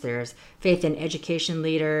developers, there's faith and education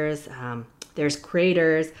leaders, there's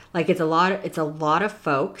creators. Like it's a lot of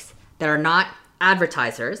folks that are not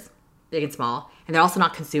advertisers, big and small, and they're also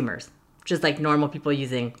not consumers, just like normal people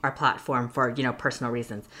using our platform for, personal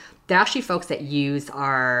reasons. They're actually folks that use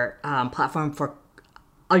our platform for,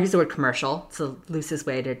 I'll use the word commercial. It's the loosest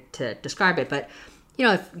way to describe it. But,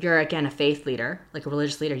 if you're, again, a faith leader, like a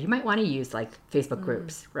religious leader, you might want to use like Facebook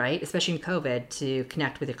groups, right? Especially in COVID to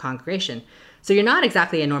connect with your congregation. So you're not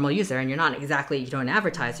exactly a normal user, and you're not exactly, an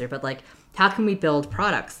advertiser, but like, how can we build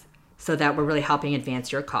products so that we're really helping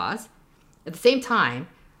advance your cause? At the same time,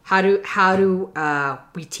 how do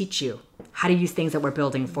we teach you how to use things that we're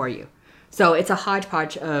building for you? So it's a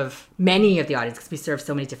hodgepodge of many of the audience, because we serve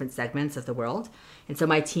so many different segments of the world. And so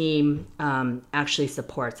my team actually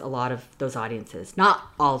supports a lot of those audiences. Not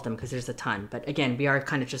all of them, because there's a ton. But again, we are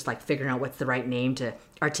kind of just like figuring out what's the right name to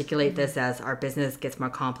articulate this as our business gets more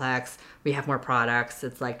complex. We have more products.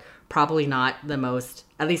 It's like probably not the most,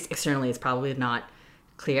 at least externally, it's probably not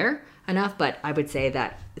clear enough. But I would say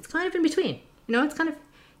that it's kind of in between. It's kind of,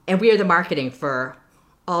 and we are the marketing for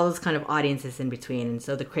all those kind of audiences in between. And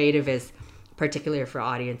so the creative is particularly for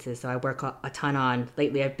audiences. So I work a ton on,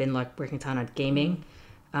 lately I've been working a ton on gaming,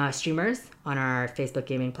 streamers on our Facebook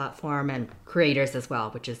gaming platform, and creators as well,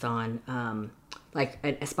 which is on like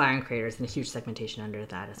aspiring creators, and a huge segmentation under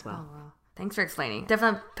that as well. Oh, wow. Thanks for explaining.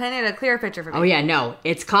 Definitely painted a clear picture for me. Oh yeah, no,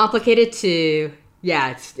 it's complicated to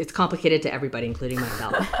it's complicated to everybody, including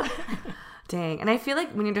myself. Dang. And I feel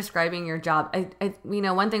like when you're describing your job, I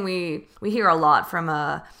one thing we hear a lot from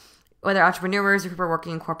whether entrepreneurs or people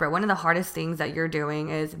working in corporate, one of the hardest things that you're doing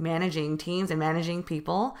is managing teams and managing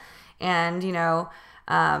people. And,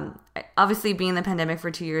 obviously being in the pandemic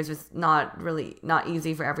for 2 years was not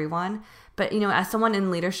easy for everyone. But, as someone in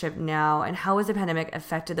leadership now, and how has the pandemic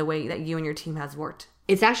affected the way that you and your team has worked?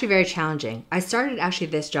 It's actually very challenging. I started actually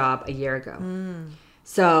this job a year ago.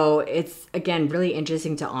 So it's, again, really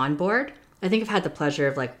interesting to onboard. I think I've had the pleasure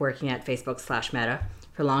of like working at Facebook/Meta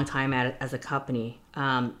for a long time as a company.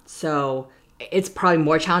 So it's probably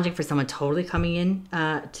more challenging for someone totally coming in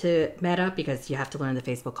to Meta, because you have to learn the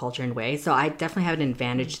Facebook culture and ways. So I definitely have an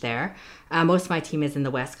advantage there. Most of my team is in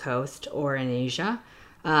the West Coast or in Asia.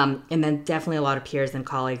 And then definitely a lot of peers and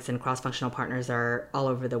colleagues and cross-functional partners are all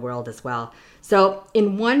over the world as well. So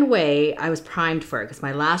in one way, I was primed for it because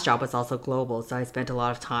my last job was also global. So I spent a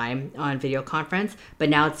lot of time on video conference, but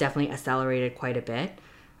now it's definitely accelerated quite a bit.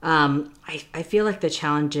 I feel like the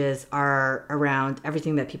challenges are around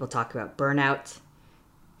everything that people talk about. Burnout.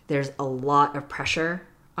 There's a lot of pressure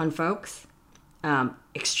on folks,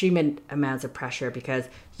 extreme amounts of pressure, because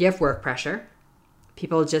you have work pressure.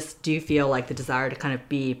 People just do feel like the desire to kind of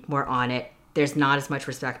be more on it. There's not as much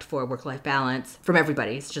respect for work-life balance from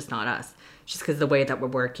everybody. It's just not us. It's just because of the way that we're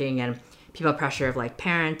working, and people have pressure of like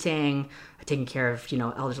parenting, taking care of,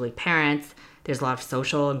 elderly parents. There's a lot of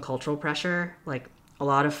social and cultural pressure. Like a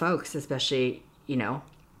lot of folks, especially,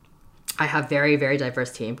 I have very, very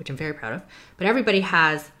diverse team, which I'm very proud of, but everybody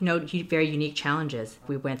has, very unique challenges.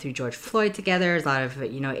 We went through George Floyd together. There's a lot of,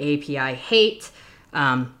 API hate,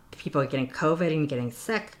 people getting COVID and getting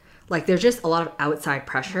sick. Like there's just a lot of outside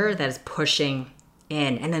pressure that is pushing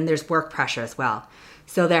in. And then there's work pressure as well.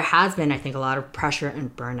 So there has been, I think, a lot of pressure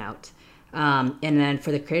and burnout. And then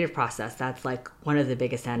for the creative process, that's like one of the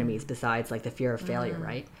biggest enemies besides like the fear of failure,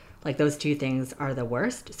 right? Like those two things are the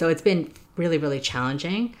worst. So it's been really, really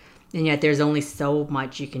challenging. And yet there's only so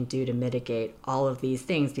much you can do to mitigate all of these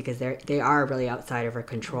things, because they are really outside of our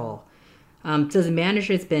control. So as a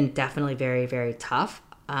manager, it's been definitely very, very tough.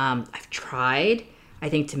 I've tried, I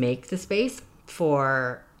think, to make the space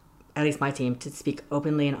for at least my team to speak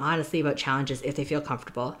openly and honestly about challenges if they feel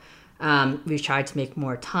comfortable. We've tried to make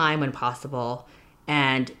more time when possible.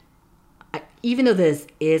 And even though this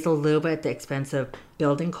is a little bit at the expense of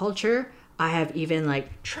building culture, I have even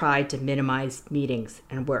tried to minimize meetings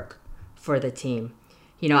and work for the team.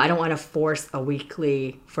 I don't want to force a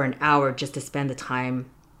weekly for an hour just to spend the time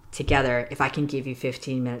together. If I can give you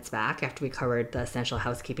 15 minutes back after we covered the essential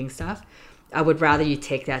housekeeping stuff, I would rather you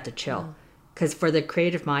take that to chill. Because for the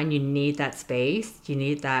creative mind, you need that space, you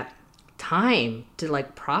need that time to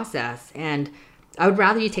process. And I would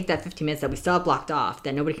rather you take that 15 minutes that we still have blocked off,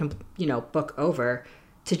 that nobody can, book over,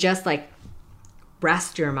 to just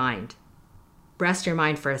rest your mind. Rest your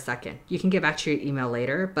mind for a second. You can get back to your email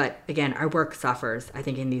later, but again, our work suffers, I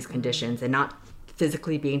think, in these conditions, and not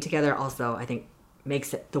physically being together also, I think,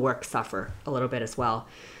 makes the work suffer a little bit as well.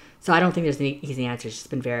 So I don't think there's an easy answer. It's just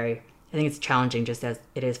been I think it's challenging, just as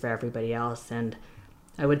it is for everybody else. And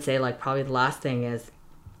I would say probably the last thing is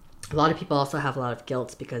a lot of people also have a lot of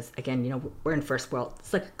guilt because, again, we're in first world.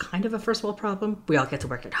 It's kind of a first world problem. We all get to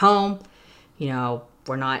work at home.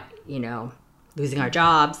 We're not, losing our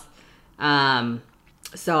jobs.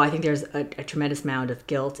 So I think there's a tremendous amount of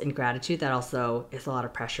guilt and gratitude that also is a lot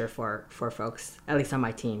of pressure for folks, at least on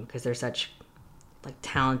my team, because they're such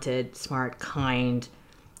talented, smart, kind,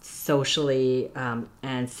 socially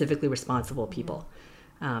and civically responsible people.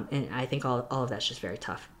 And I think all of that's just very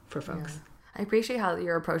tough for folks. Yeah. I appreciate how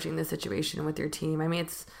you're approaching the situation with your team. I mean,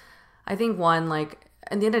 I think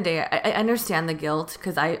at the end of the day, I understand the guilt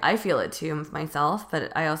because I feel it too myself,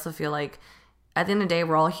 but I also feel like at the end of the day,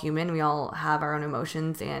 we're all human. We all have our own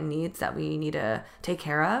emotions and needs that we need to take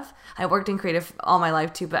care of. I worked in creative all my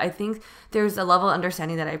life too, but I think there's a level of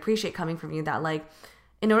understanding that I appreciate coming from you that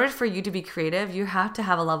in order for you to be creative, you have to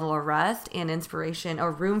have a level of rest and inspiration,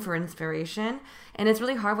 or room for inspiration. And it's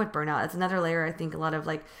really hard with burnout. It's another layer I think a lot of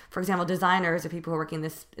for example, designers or people who are working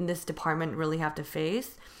in this department really have to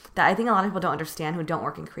face, that I think a lot of people don't understand who don't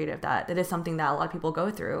work in creative, that it is something that a lot of people go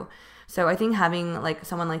through. So I think having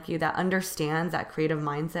someone like you that understands that creative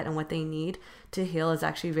mindset and what they need to heal is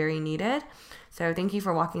actually very needed. So thank you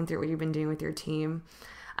for walking through what you've been doing with your team.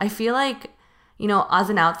 I feel you know, as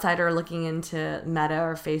an outsider looking into Meta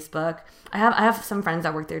or Facebook, I have some friends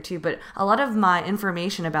that work there too, but a lot of my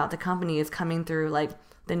information about the company is coming through like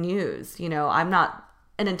the news. You know, I'm not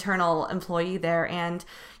an internal employee there. And,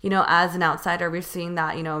 you know, as an outsider, we've seen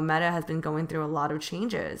that, you know, Meta has been going through a lot of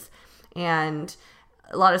changes and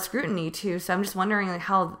a lot of scrutiny too. So I'm just wondering like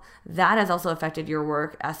how that has also affected your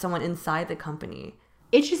work as someone inside the company.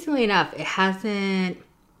 Interestingly enough, it hasn't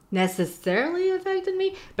necessarily affected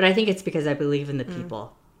me, but I think it's because I believe in the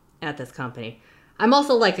people at this company. I'm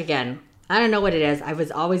also like, again, I don't know what it is. I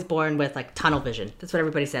was always born with like tunnel vision. That's what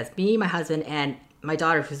everybody says. Me, my husband, and my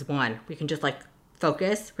daughter, who's 1, we can just like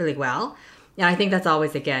focus really well. And I think that's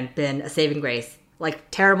always, again, been a saving grace.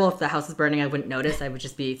 Like, terrible if the house is burning, I wouldn't notice. I would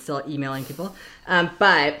just be still emailing people.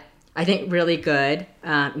 But I think really good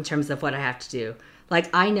in terms of what I have to do.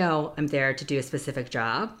 Like, I know I'm there to do a specific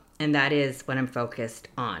job, and that is what I'm focused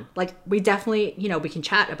on. Like, we definitely, you know, we can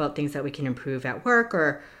chat about things that we can improve at work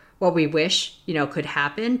or what we wish, you know, could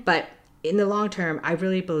happen. But in the long term, I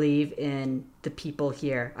really believe in the people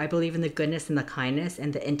here. I believe in the goodness and the kindness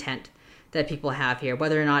and the intent that people have here,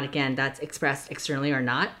 whether or not, again, that's expressed externally or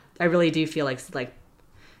not. I really do feel like,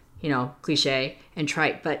 you know, cliche and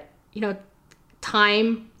trite, but, you know,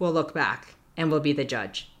 time will look back and will be the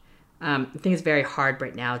judge. I think it's very hard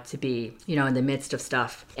right now to be, you know, in the midst of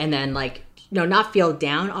stuff and then, like, you know, not feel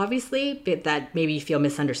down, obviously, but that maybe you feel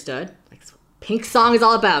misunderstood. Like, Pink's song is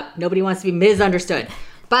all about nobody wants to be misunderstood.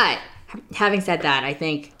 But having said that, I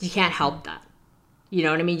think you can't help that. You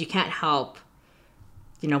know what I mean? You can't help,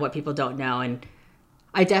 you know, what people don't know. And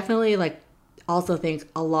I definitely like also think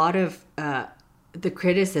a lot of the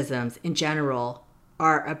criticisms in general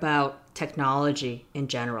are about technology in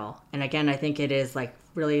general. And again, I think it is like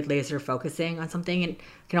really laser focusing on something. And I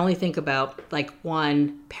can only think about like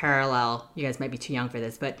one parallel. You guys might be too young for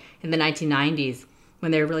this, but in the 1990s,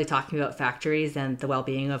 when they were really talking about factories and the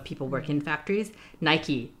well-being of people working in factories,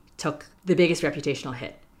 Nike took the biggest reputational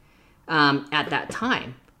hit at that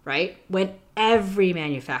time, right? When every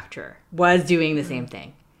manufacturer was doing the same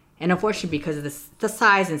thing. And unfortunately, because of the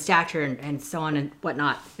size and stature and so on and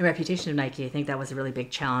whatnot, the reputation of Nike, I think that was a really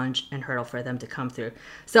big challenge and hurdle for them to come through.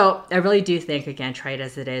 So I really do think, again, try it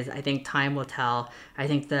as it is. I think time will tell. I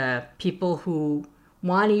think the people who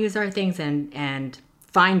want to use our things and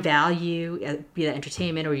find value, be that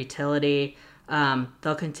entertainment or utility,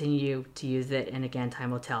 they'll continue to use it. And again,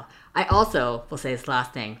 time will tell. I also will say this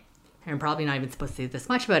last thing, and I'm probably not even supposed to say this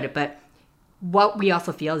much about it, but what we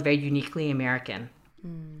also feel is very uniquely American.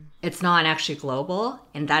 It's not actually global,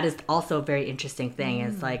 and that is also a very interesting thing.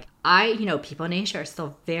 It's like, people in Asia are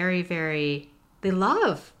still very, very, they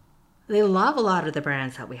love a lot of the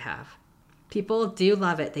brands that we have. People do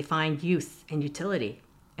love it. They find use and utility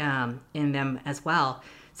in them as well.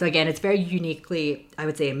 So again, it's very uniquely, I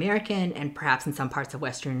would say, American and perhaps in some parts of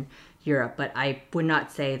Western Europe, but I would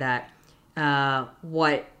not say that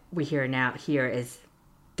what we hear now here is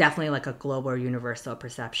definitely like a global or universal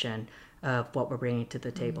perception of what we're bringing to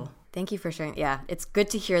the table. Thank you for sharing. Yeah, it's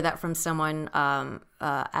good to hear that from someone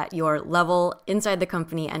at your level inside the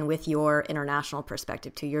company and with your international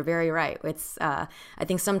perspective too. You're very right. It's I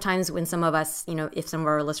think sometimes when some of us, if some of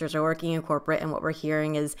our listeners are working in corporate and what we're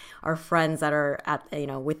hearing is our friends that are at,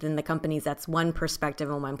 within the companies, that's one perspective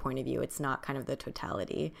and one point of view. It's not kind of the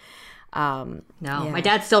totality. My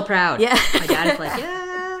dad's still proud. Yeah. My dad is like,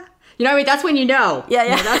 yeah. You know what I mean? That's when you know.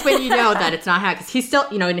 Yeah. That's when you know that it's not because he's still,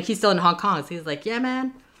 and he's still in Hong Kong. So he's like, yeah,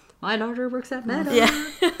 man, my daughter works at Meta.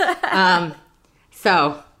 Yeah.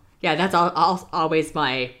 So yeah, that's always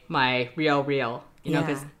my real,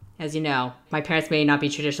 because as you know, my parents may not be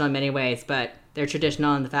traditional in many ways, but they're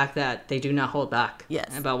traditional in the fact that they do not hold back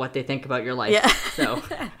about what they think about your life. Yeah. So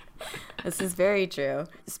this is very true.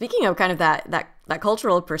 Speaking of kind of that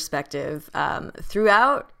cultural perspective,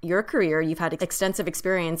 throughout your career, you've had extensive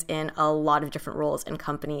experience in a lot of different roles in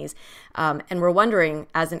companies. And we're wondering,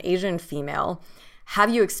 as an Asian female,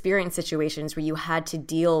 have you experienced situations where you had to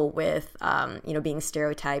deal with, being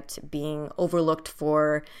stereotyped, being overlooked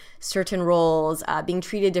for certain roles, being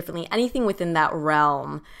treated differently, anything within that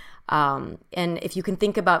realm? And if you can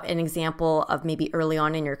think about an example of maybe early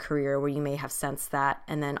on in your career where you may have sensed that,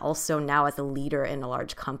 and then also now as a leader in a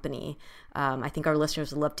large company, I think our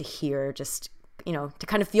listeners would love to hear just, to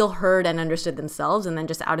kind of feel heard and understood themselves, and then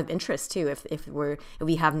just out of interest too, if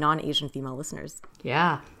we have non-Asian female listeners.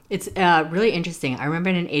 Yeah, it's really interesting. I remember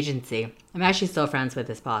in an agency, I'm actually still friends with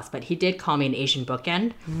this boss, but he did call me an Asian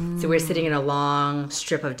bookend. So we're sitting in a long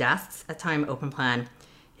strip of desks, at the time open plan.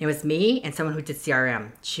 It was me and someone who did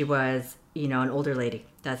CRM. She was, an older lady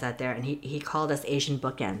that sat there, and he called us Asian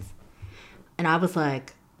bookends. And I was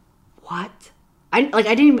like, what? I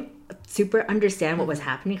didn't even super understand what was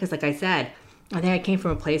happening. Because like I said, I think I came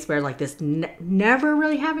from a place where like this never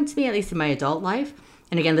really happened to me, at least in my adult life.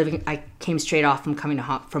 And again, I came straight off from coming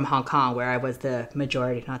from Hong Kong, where I was the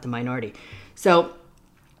majority, not the minority. So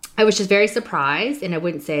I was just very surprised, and I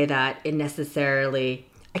wouldn't say that it necessarily,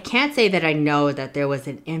 I can't say that I know that there was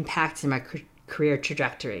an impact in my career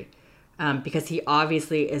trajectory, because he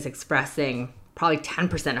obviously is expressing probably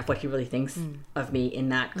 10% of what he really thinks of me in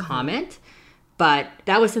that comment. But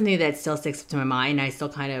that was something that still sticks to my mind. I still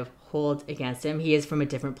kind of hold against him. He is from a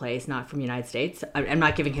different place, not from the United States. I'm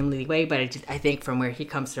not giving him leeway, but I think from where he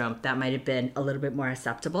comes from, that might have been a little bit more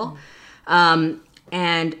acceptable.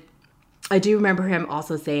 And I do remember him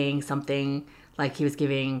also saying something like he was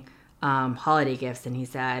giving holiday gifts, and he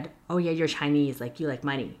said, "Oh yeah, you're Chinese, like you like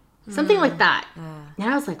money." Something like that. And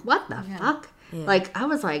I was like, what the fuck? Yeah. Like, I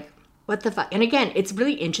was like, what the fuck? And again, it's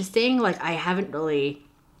really interesting. Like, I haven't really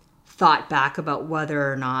thought back about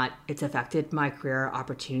whether or not it's affected my career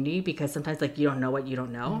opportunity, because sometimes like you don't know what you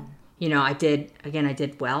don't know. You know, I did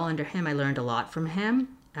well under him. I learned a lot from him,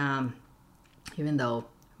 even though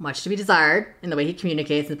much to be desired in the way he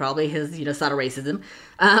communicates and probably his, subtle racism.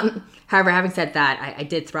 However, having said that, I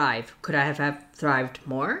did thrive. Could I have thrived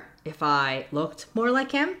more if I looked more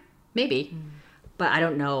like him? Maybe. But I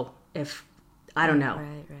don't know if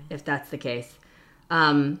that's the case.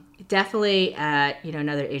 Definitely at,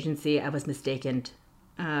 another agency, I was mistaken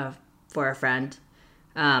for a friend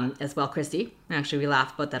as well, Christy. Actually, we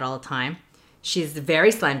laugh about that all the time. She's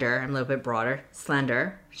very slender. I'm a little bit broader.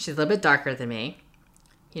 Slender. She's a little bit darker than me.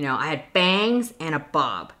 I had bangs and a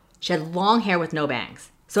bob. She had long hair with no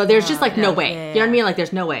bangs. So there's just like no way. You know what I mean? Like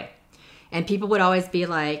there's no way. And people would always be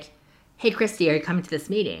like, "Hey, Christy, are you coming to this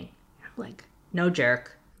meeting?" I'm like, "No,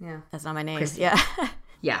 jerk. Yeah, that's not my name." Christy. Yeah.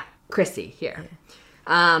 Yeah, Christy here.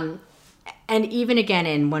 Yeah. And even again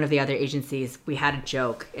in one of the other agencies, we had a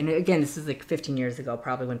joke. And again, this is like 15 years ago,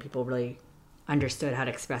 probably when people really understood how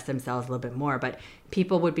to express themselves a little bit more. But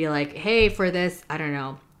people would be like, "Hey, for this, I don't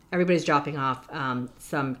know, everybody's dropping off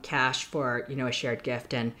some cash for, a shared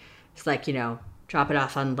gift." And it's like, drop it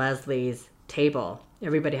off on Leslie's table.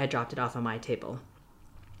 Everybody had dropped it off on my table.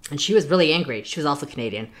 And she was really angry. She was also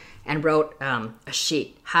Canadian, and wrote a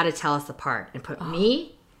sheet, how to tell us apart, and put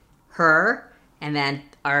me, her, and then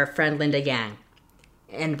our friend Linda Yang.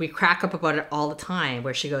 And we crack up about it all the time,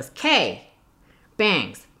 where she goes, "Kay,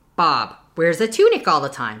 bangs. Bob wears a tunic all the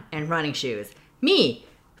time and running shoes. Me,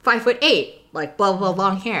 5'8", like blah, blah,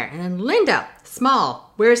 long hair. And then Linda,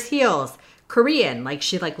 small, wears heels, Korean." Like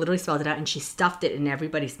she like literally spelled it out, and she stuffed it in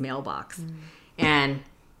everybody's mailbox. And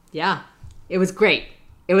yeah, it was great.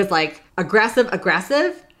 It was like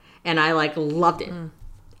aggressive, and I like loved it.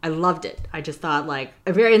 I loved it. I just thought like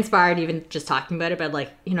I'm very inspired even just talking about it. But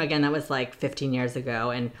like, again, that was like 15 years ago,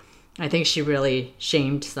 and I think she really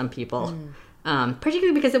shamed some people,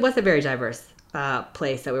 particularly because it was a very diverse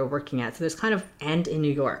place that we were working at. So there's kind of, and in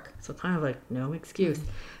New York, so kind of like no excuse.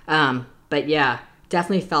 But yeah,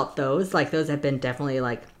 definitely felt those. Like those have been definitely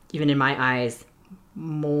like, even in my eyes,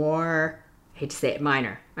 more, I hate to say it,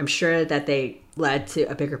 minor. I'm sure that they led to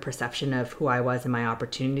a bigger perception of who I was and my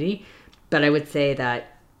opportunity. But I would say that,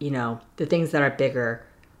 the things that are bigger,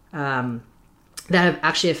 that have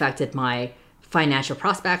actually affected my financial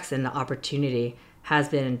prospects and the opportunity, has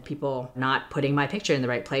been people not putting my picture in the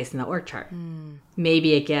right place in the org chart.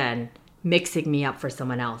 Maybe again, mixing me up for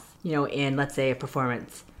someone else, in, let's say, a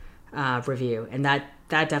performance review. And that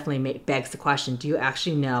definitely begs the question, do you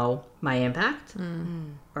actually know my impact?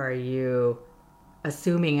 Or are you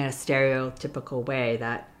assuming in a stereotypical way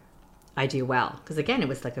that I do well? Because again, it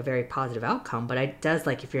was like a very positive outcome, but it does,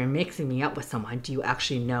 like, if you're mixing me up with someone, do you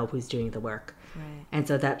actually know who's doing the work? Right. And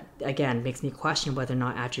so that, again, makes me question whether or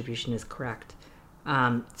not attribution is correct.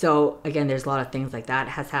 So again, there's a lot of things like that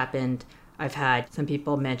has happened. I've had some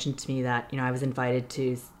people mention to me that, I was invited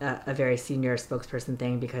to a very senior spokesperson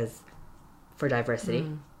thing because for diversity.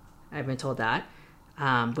 I've been told that,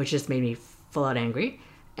 which just made me full out angry.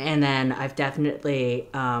 And then I've definitely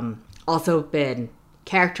also been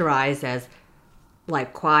characterized as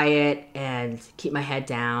like quiet and keep my head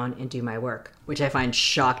down and do my work, which I find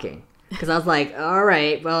shocking. Because I was like, all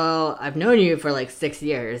right, well, I've known you for like 6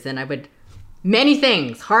 years, and I would, many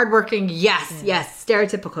things, hardworking, yes,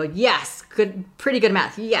 stereotypical, yes, pretty good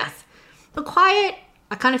math, yes. But quiet,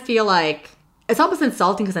 I kind of feel like it's almost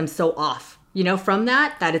insulting because I'm so off, from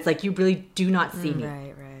that it's like you really do not see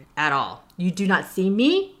me at all. You do not see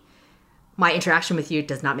me. My interaction with you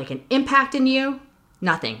does not make an impact in you.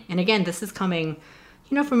 Nothing. And again, this is coming,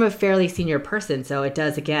 from a fairly senior person. So it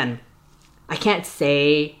does, again, I can't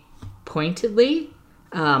say pointedly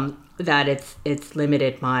that it's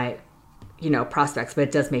limited my, prospects, but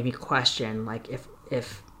it does make me question, like,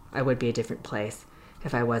 if I would be a different place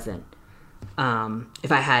if I wasn't,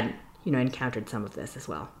 if I had, encountered some of this as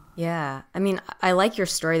well. Yeah. I mean, I like your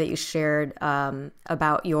story that you shared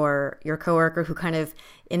about your coworker who kind of,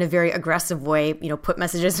 in a very aggressive way, put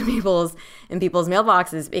messages in people's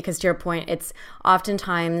mailboxes, because to your point, it's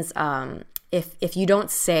oftentimes if you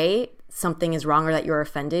don't say something is wrong or that you're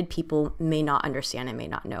offended, people may not understand and may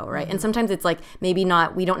not know, right? And sometimes it's like, maybe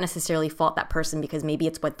not, we don't necessarily fault that person because maybe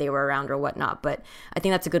it's what they were around or whatnot, but I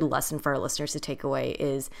think that's a good lesson for our listeners to take away,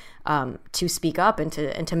 is to speak up and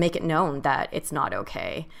to make it known that it's not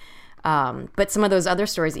okay. But some of those other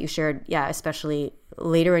stories that you shared, especially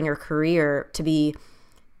later in your career, to be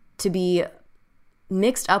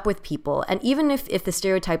mixed up with people, and even if the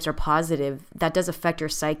stereotypes are positive, that does affect your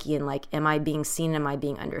psyche, and like, am I being seen? Am I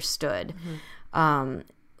being understood?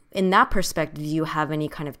 In that perspective, do you have any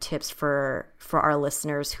kind of tips for our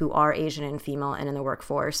listeners who are Asian and female and in the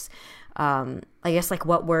workforce? I guess, like,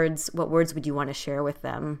 what words would you want to share with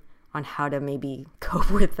them on how to maybe cope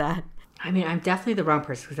with that? I mean, I'm definitely the wrong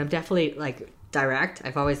person, because I'm definitely, like, direct.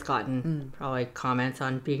 I've always gotten probably comments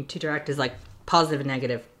on being too direct, is like positive and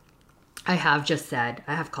negative. I have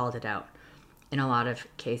called it out in a lot of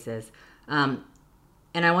cases. And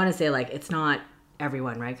I want to say, like, it's not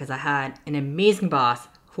everyone, right? Because I had an amazing boss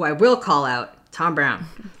who I will call out, Tom Brown.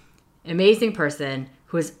 Amazing person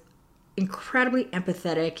who is incredibly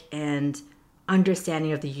empathetic and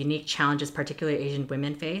understanding of the unique challenges particularly Asian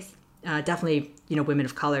women face. Definitely, women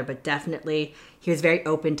of color, but definitely he was very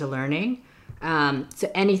open to learning.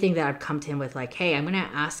 So anything that I'd come to him with, like, hey, I'm going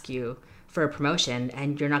to ask you for a promotion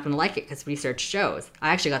and you're not going to like it because research shows.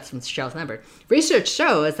 I actually got this from Cheryl's number. Research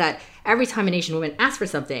shows that every time an Asian woman asks for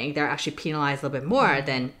something, they're actually penalized a little bit more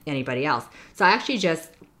than anybody else. So I actually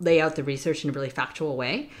just lay out the research in a really factual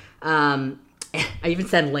way. I even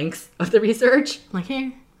send links of the research. I'm like,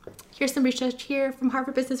 hey, here's some research here from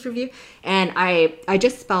Harvard Business Review. And I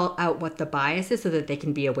just spell out what the bias is so that they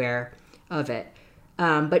can be aware of it.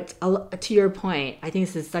 But to your point, I think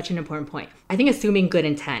this is such an important point. I think assuming good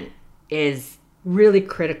intent is really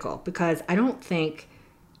critical, because I don't think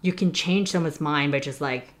you can change someone's mind by just,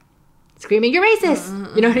 like, screaming, you're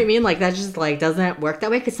racist. You know what I mean? Like, that just, like, doesn't work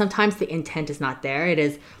that way, because sometimes the intent is not there. It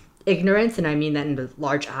is ignorance, and I mean that in the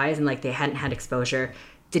large eyes, and, like, they hadn't had exposure,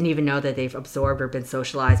 didn't even know that they've absorbed or been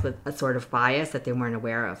socialized with a sort of bias that they weren't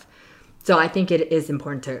aware of. So I think it is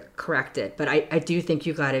important to correct it. But I do think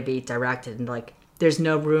you got to be directed, and, like, there's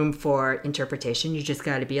no room for interpretation. You just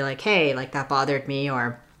got to be like, hey, like, that bothered me,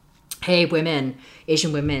 or hey,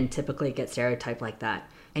 Asian women typically get stereotyped like that.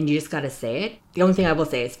 And you just got to say it. The only thing I will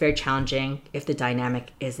say, it's very challenging if the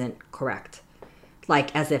dynamic isn't correct.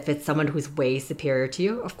 Like, as if it's someone who's way superior to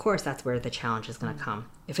you, of course, that's where the challenge is going to come.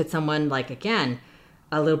 If it's someone, like, again,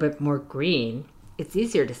 a little bit more green, it's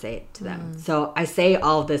easier to say it to them. So I say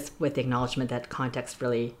all of this with the acknowledgement that context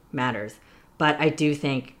really matters. But I do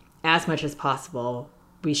think, as much as possible,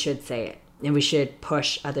 we should say it. And we should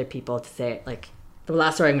push other people to say it. Like, the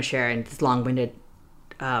last story I'm going to share, and this long-winded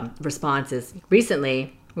response, is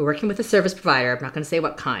recently we're working with a service provider. I'm not going to say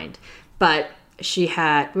what kind, but we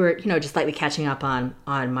were just slightly catching up on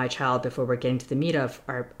my child before we're getting to the meat of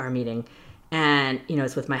our meeting. And,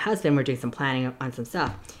 it's with my husband. We're doing some planning on some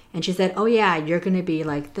stuff. And she said, oh, yeah, you're going to be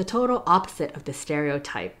like the total opposite of the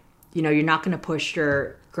stereotype. You're not going to push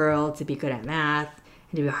your girl to be good at math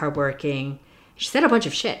and to be hardworking. She said a bunch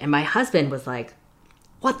of shit. And my husband was like,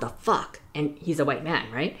 what the fuck? And he's a white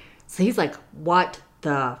man, right? So he's like, what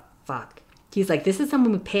the fuck? He's like, this is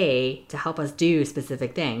someone we pay to help us do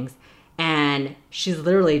specific things. And she's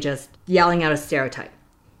literally just yelling out a stereotype.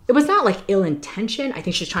 It was not like ill intention. I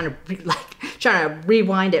think she's trying to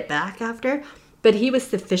rewind it back after. But he was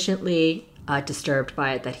sufficiently disturbed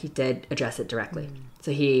by it that he did address it directly.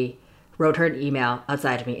 So he wrote her an email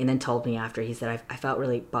outside of me and then told me after. He said, I felt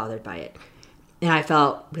really bothered by it. And I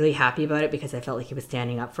felt really happy about it because I felt like he was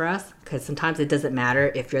standing up for us. Because sometimes it doesn't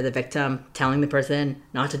matter if you're the victim telling the person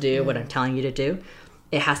not to do what I'm telling you to do.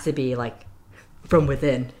 It has to be like from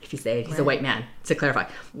within, if you say he's a white man, to clarify.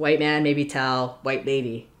 White man maybe tell white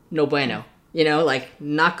lady, no bueno. Like,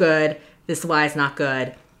 not good. This is why it's not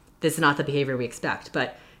good. This is not the behavior we expect.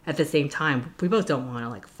 But at the same time, we both don't want to,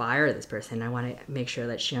 like, fire this person. I want to make sure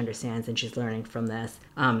that she understands and she's learning from this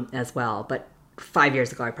as well. But 5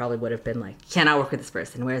 years ago, I probably would have been like, cannot work with this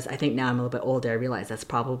person. Whereas I think now I'm a little bit older, I realize that's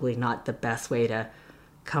probably not the best way to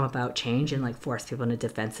come about change and, like, force people in a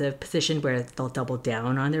defensive position where they'll double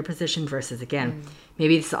down on their position versus, again,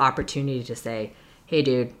 maybe it's the opportunity to say, hey,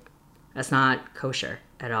 dude, that's not kosher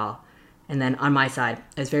at all. And then on my side,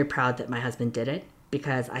 I was very proud that my husband did it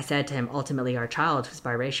because I said to him, ultimately, our child who's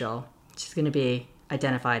biracial she's going to be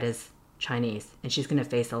identified as Chinese, and she's going to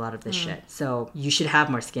face a lot of this shit. So you should have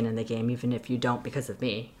more skin in the game, even if you don't because of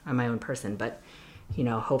me. I'm my own person. But, you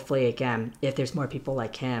know, hopefully, again, if there's more people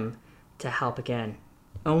like him to help, again,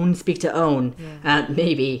 speak to own,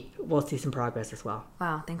 maybe we'll see some progress as well.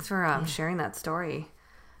 Wow. Thanks for sharing that story.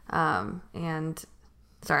 And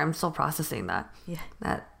sorry, I'm still processing that.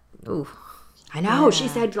 Yeah. I know. She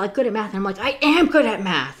said, like, good at math. And I'm like, I am good at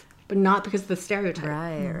math, but not because of the stereotype.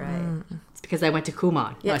 Right. It's because I went to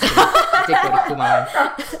Kumon. Yeah. No, I did go to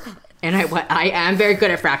Kumon. And I am very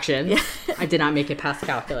good at fractions. Yeah. I did not make it past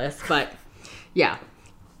calculus, but yeah.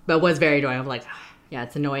 But it was very annoying. I'm like, yeah,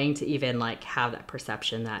 it's annoying to even like have that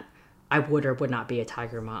perception that I would or would not be a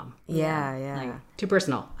tiger mom. Yeah. Like, too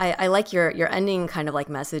personal. I like your ending kind of like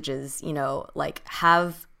messages, you know, like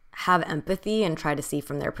have empathy and try to see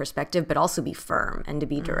from their perspective, but also be firm and to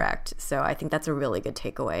be direct. So I think that's a really good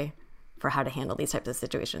takeaway for how to handle these types of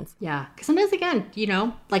situations. Yeah. Because sometimes, again, you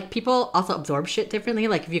know, like people also absorb shit differently.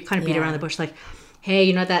 Like if you kind of beat around the bush, like, hey,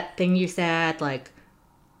 you know, that thing you said, like,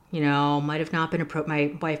 you know, might have not been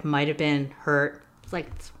my wife might have been hurt. It's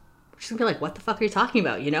like, she's gonna be like, what the fuck are you talking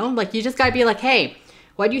about? You know, like you just gotta be like, hey,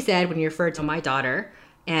 what you said when you referred to my daughter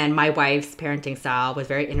and my wife's parenting style was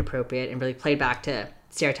very inappropriate and really played back to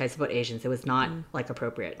stereotypes about Asians. It was not like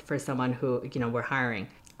appropriate for someone who, you know, we're hiring.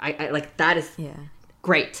 I like that is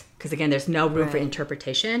great because again, there's no room for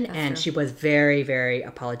interpretation. That's and true. She was very, very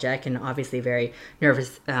apologetic and obviously very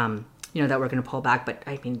nervous. You know, that we're going to pull back. But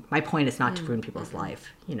I mean, my point is not to ruin people's life,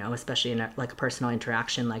 you know, especially in a personal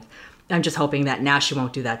interaction. Like, I'm just hoping that now she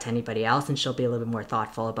won't do that to anybody else and she'll be a little bit more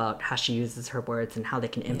thoughtful about how she uses her words and how they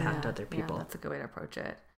can impact other people. Yeah, that's a good way to approach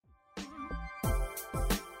it.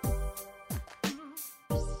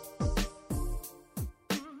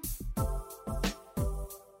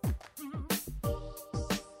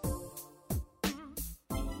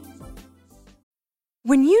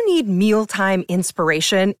 When you need mealtime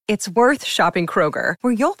inspiration, it's worth shopping Kroger,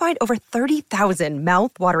 where you'll find over 30,000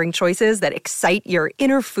 mouth-watering choices that excite your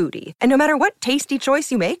inner foodie. And no matter what tasty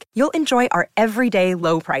choice you make, you'll enjoy our everyday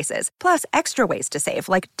low prices, plus extra ways to save,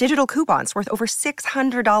 like digital coupons worth over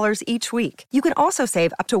 $600 each week. You can also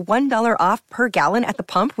save up to $1 off per gallon at the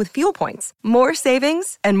pump with fuel points. More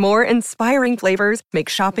savings and more inspiring flavors make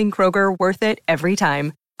shopping Kroger worth it every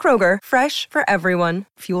time. Kroger, fresh for everyone.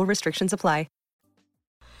 Fuel restrictions apply.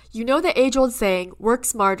 You know the age-old saying, work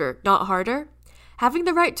smarter, not harder? Having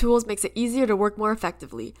the right tools makes it easier to work more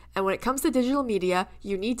effectively, and when it comes to digital media,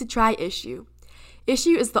 you need to try Issuu.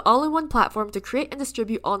 Issuu is the all-in-one platform to create and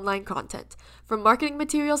distribute online content, from marketing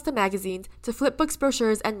materials to magazines, to flipbooks,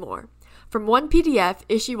 brochures, and more. From one PDF,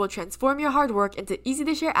 Issuu will transform your hard work into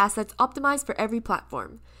easy-to-share assets optimized for every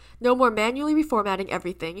platform. No more manually reformatting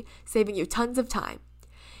everything, saving you tons of time.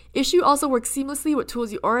 Issuu also works seamlessly with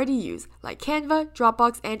tools you already use, like Canva,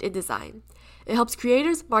 Dropbox, and InDesign. It helps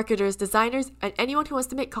creators, marketers, designers, and anyone who wants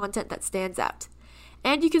to make content that stands out.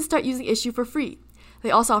 And you can start using Issuu for free.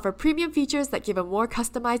 They also offer premium features that give a more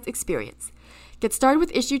customized experience. Get started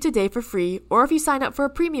with Issuu today for free, or if you sign up for a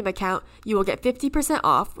premium account, you will get 50%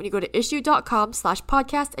 off when you go to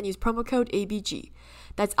issuu.com/podcast and use promo code ABG.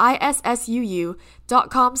 That's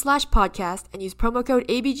ISSUU.com/podcast and use promo code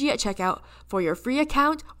ABG at checkout for your free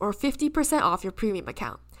account or 50% off your premium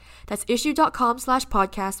account. That's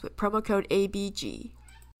issuu.com/podcast with promo code ABG.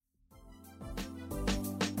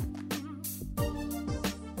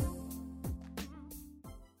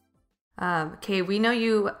 Kay, we know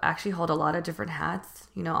you actually hold a lot of different hats.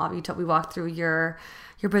 You know, we walked through your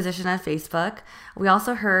position at Facebook. We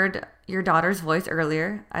also heard your daughter's voice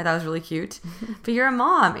earlier. I thought it was really cute. But you're a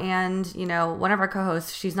mom, and, you know, one of our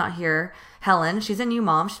co-hosts, she's not here, Helen, she's a new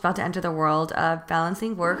mom. She's about to enter the world of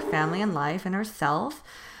balancing work, family, and life, and herself.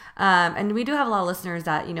 And we do have a lot of listeners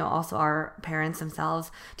that, you know, also are parents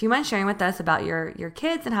themselves. Do you mind sharing with us about your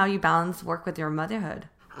kids and how you balance work with your motherhood?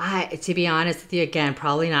 To be honest with you, again,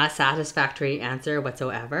 probably not a satisfactory answer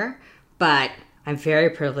whatsoever, but I'm very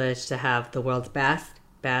privileged to have the world's best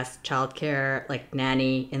childcare, like,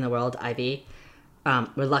 nanny in the world, Ivy.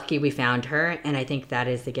 We're lucky we found her, and I think that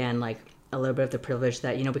is, again, like, a little bit of the privilege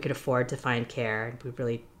that, you know, we could afford to find care. We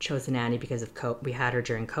really chose a nanny because of we had her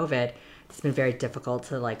during COVID. It's been very difficult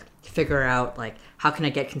to, like, figure out, like, how can I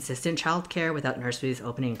get consistent childcare without nurseries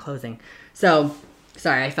opening and closing. So,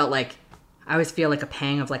 sorry, I felt like I always feel like a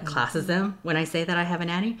pang of, like, classism when I say that I have a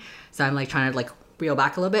nanny. So I'm, like, trying to, like, reel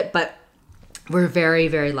back a little bit. But we're very,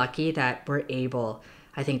 very lucky that we're able,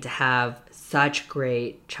 I think, to have such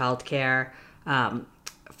great childcare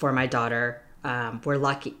for my daughter. We're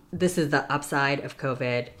lucky. This is the upside of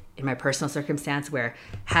COVID in my personal circumstance, where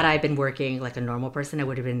had I been working like a normal person, I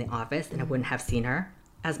would have been in the office and I wouldn't have seen her.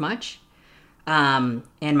 as much. And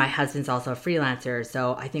my husband's also a freelancer.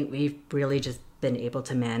 So I think we've really just been able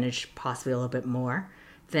to manage possibly a little bit more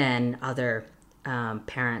than other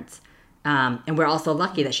parents. And we're also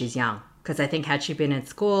lucky that she's young, because I think had she been in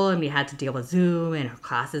school and we had to deal with Zoom and her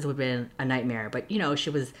classes would have been a nightmare. But, you know, she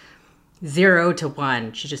was 0 to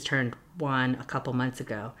 1. She just turned 1 a couple months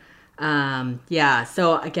ago.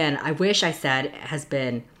 So again, I wish I said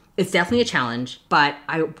it's definitely a challenge, but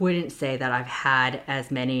I wouldn't say that I've had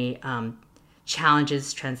as many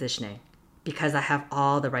challenges transitioning, because I have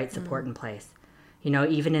all the right support in place. You know,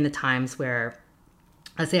 even in the times where,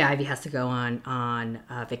 let's say Ivy has to go on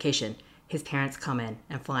vacation, his parents come in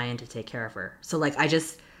and fly in to take care of her. So like,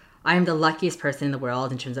 I am the luckiest person in the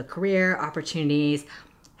world in terms of career opportunities,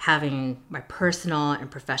 having my personal and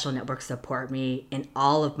professional network support me in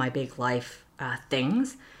all of my big life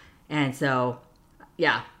things. And so,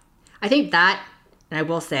 yeah, I think that, and I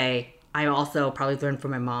will say, I also probably learned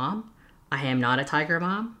from my mom. I am not a tiger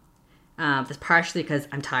mom. That's partially because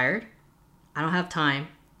I'm tired. I don't have time,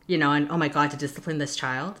 you know, and oh my God, to discipline this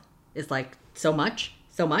child is like so much.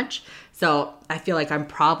 So I feel like I'm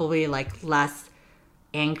probably like less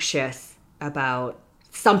anxious about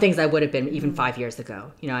some things I would have been even 5 years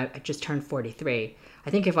ago. You know, I just turned 43. I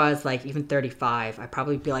think if I was like even 35, I'd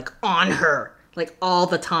probably be like on her like all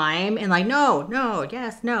the time and like, no,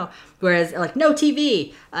 yes, no. Whereas like no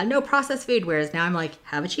TV, no processed food. Whereas now I'm like,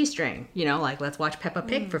 have a cheese string, you know, like let's watch Peppa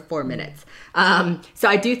Pig for 4 minutes. So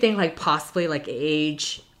I do think like possibly like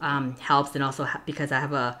age helps. And also because I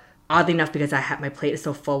have oddly enough, because my plate is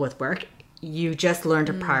so full with work, you just learn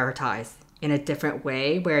to prioritize in a different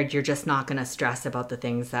way where you're just not going to stress about the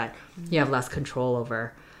things that you have less control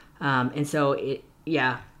over. And so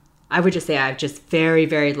I would just say I'm just very,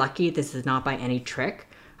 very lucky. This is not by any trick.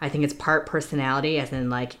 I think it's part personality, as in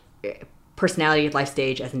like personality, life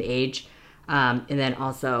stage, as an age. And then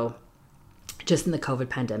also just in the COVID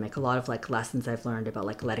pandemic, a lot of like lessons I've learned about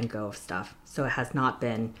like letting go of stuff. So it has not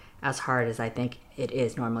been as hard as I think it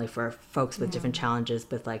is normally for folks with different challenges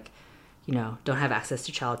with like, you know, don't have access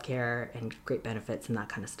to childcare and great benefits and that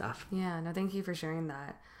kind of stuff. Yeah, no, thank you for sharing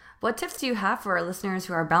that. What tips do you have for our listeners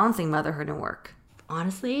who are balancing motherhood and work?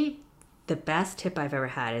 Honestly, the best tip I've ever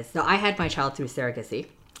had is, so I had my child through surrogacy.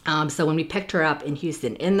 So when we picked her up in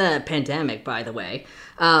Houston, in the pandemic, by the way,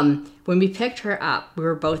 when we picked her up, we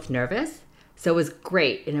were both nervous. So it was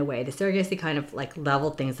great in a way. The surrogacy kind of like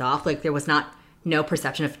leveled things off. Like there was no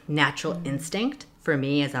perception of natural instinct for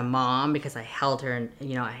me as a mom, because I held her and,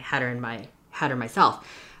 you know, I had her myself.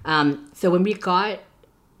 So when we got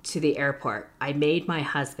to the airport, I made my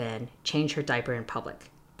husband change her diaper in public.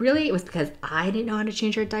 Really, it was because I didn't know how to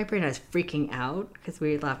change her diaper and I was freaking out because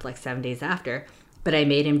we left like 7 days after, but I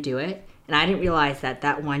made him do it. And I didn't realize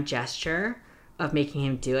that one gesture of making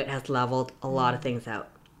him do it has leveled a lot of things out.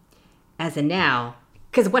 As of now,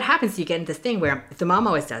 because what happens, you get into this thing where if the mom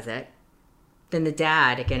always does it, then the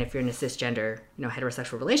dad, again, if you're in a cisgender, you know,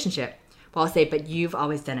 heterosexual relationship, will say, but you've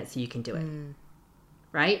always done it, so you can do it.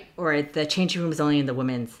 Right? Or the changing room is only in the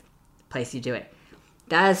women's place, you do it.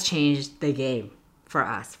 That has changed the game for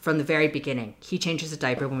us from the very beginning. He changes a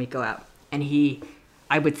diaper when we go out, and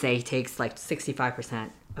I would say he takes like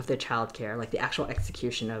 65% of the childcare, like the actual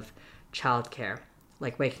execution of childcare,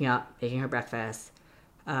 like waking up, making her breakfast,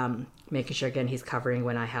 making sure, again, he's covering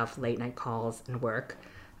when I have late night calls and work.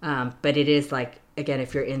 But it is like, again,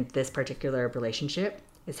 if you're in this particular relationship,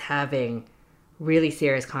 is having really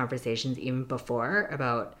serious conversations even before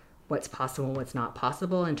about what's possible and what's not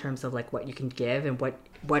possible in terms of like what you can give and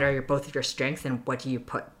what are both of your strengths and what do you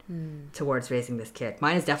put towards raising this kid.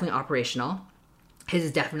 Mine is definitely operational. His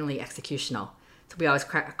is definitely executional. So we always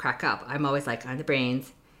crack up. I'm always like, I'm the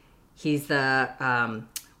brains. He's the,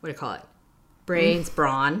 what do you call it? Brains,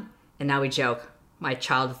 brawn. And now we joke, my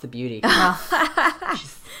child is the beauty.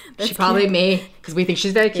 She probably may, because we think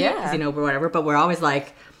she's very cute, because, you know, or whatever. But we're always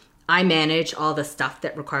like, I manage all the stuff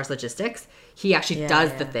that requires logistics. He actually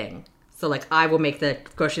does the thing. So like I will make the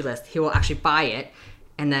grocery list. He will actually buy it,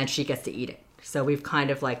 and then she gets to eat it. So we've kind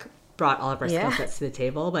of like brought all of our skill sets to the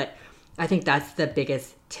table. But I think that's the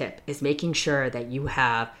biggest tip, is making sure that you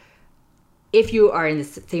have, if you are in the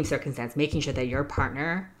same circumstance, making sure that your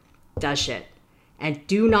partner does shit. And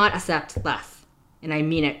do not accept less. And I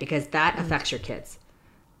mean it, because that affects your kids.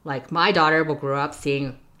 Like my daughter will grow up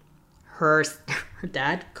seeing her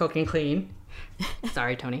dad cooking clean.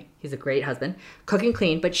 Sorry, Tony. He's a great husband. Cooking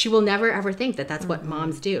clean, but she will never ever think that that's what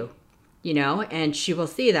moms do, you know? And she will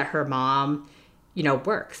see that her mom, you know,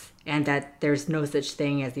 works, and that there's no such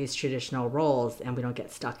thing as these traditional roles, and we don't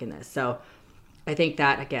get stuck in this. So I think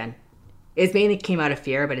that, again, it mainly came out of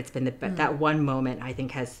fear, but it's been that one moment I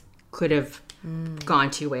think could have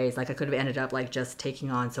gone two ways. Like I could have ended up like just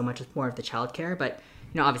taking on so much more of the childcare, but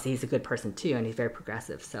obviously he's a good person too, and he's very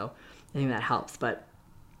progressive. So I think that helps. But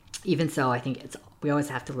even so, I think we always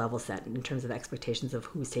have to level set in terms of expectations of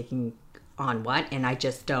who's taking on what, and I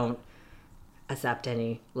just don't accept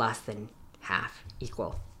any less than half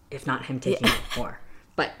equal, if not him taking more.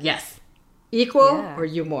 But yes, equal or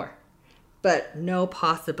you more, but no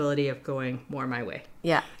possibility of going more my way.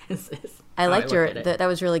 Yeah. I liked that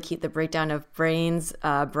was really cute, the breakdown of brains,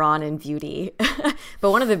 brawn, and beauty.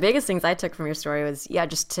 But one of the biggest things I took from your story was,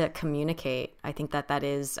 just to communicate. I think that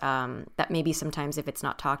is, that maybe sometimes if it's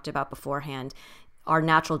not talked about beforehand, our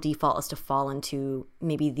natural default is to fall into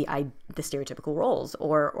maybe the stereotypical roles,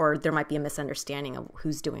 or there might be a misunderstanding of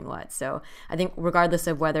who's doing what. So I think regardless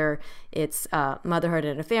of whether it's motherhood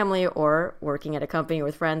in a family or working at a company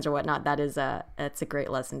with friends or whatnot, that's a great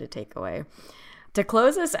lesson to take away. To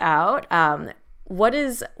close us out, what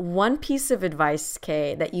is one piece of advice,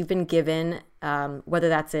 Kay, that you've been given, whether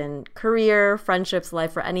that's in career, friendships,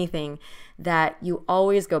 life, or anything, that you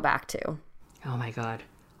always go back to? Oh my God.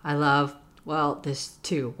 There's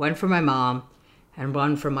two. One from my mom and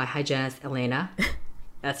one from my hygienist, Elena.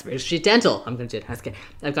 She's dental. I'm going to do it.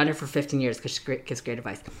 I've gotten her for 15 years because she gives great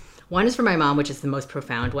advice. One is from my mom, which is the most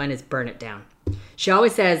profound one, is burn it down. She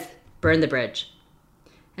always says, burn the bridge.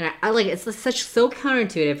 And I like, it's so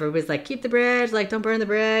counterintuitive. Everybody's like, keep the bridge, like, don't burn the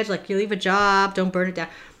bridge, like, you leave a job, don't burn it down.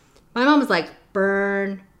 My mom was like,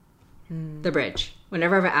 burn the bridge.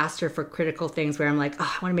 Whenever I've asked her for critical things where I'm like, I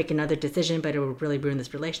want to make another decision, but it would really ruin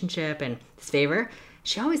this relationship and this favor,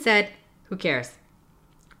 she always said, who cares?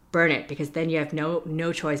 Burn it, because then you have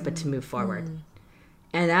no choice but to move forward.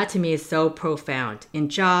 And that to me is so profound. In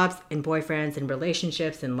jobs, in boyfriends, in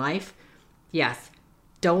relationships, in life, yes,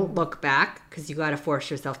 don't look back, because you got to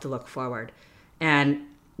force yourself to look forward. And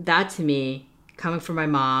that to me, coming from my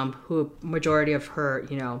mom, who majority of her,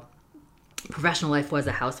 professional life was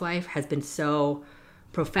a housewife, has been so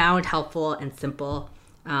profound, helpful, and simple,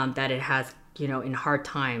 that it has, in hard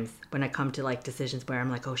times when I come to like decisions where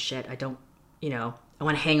I'm like, oh shit, I don't, I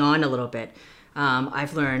want to hang on a little bit.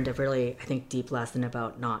 I've learned a really, I think, deep lesson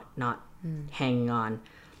about not hanging on.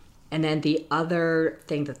 And then the other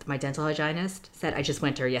thing that my dental hygienist said, I just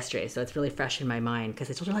went to her yesterday, so it's really fresh in my mind, because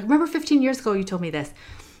I told her, like, remember 15 years ago you told me this,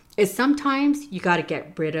 is sometimes you got to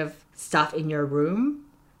get rid of stuff in your room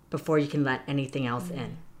before you can let anything else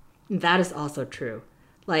in. And that is also true.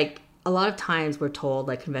 Like, a lot of times we're told,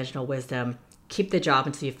 like, conventional wisdom, keep the job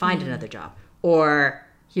until you find another job, or,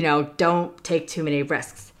 don't take too many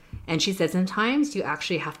risks. And she said sometimes you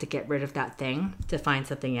actually have to get rid of that thing to find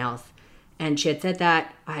something else. And she had said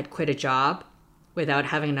that I had quit a job without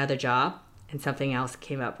having another job, and something else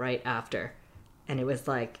came up right after. And it was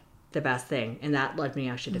like the best thing. And that led me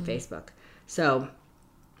actually to Facebook. So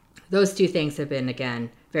those two things have been, again,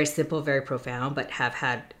 very simple, very profound, but have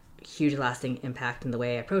had huge lasting impact in the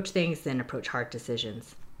way I approach things and approach hard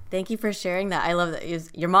decisions. Thank you for sharing that. I love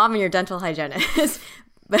that. Your mom and your dental hygienist.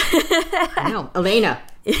 I know. Elena,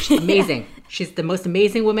 she's amazing. She's the most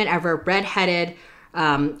amazing woman ever, redheaded,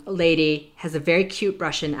 lady, has a very cute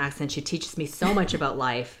Russian accent. She teaches me so much about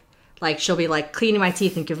life. Like, she'll be like cleaning my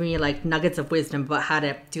teeth and giving me like nuggets of wisdom about how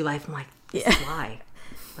to do life. I'm like, this is why.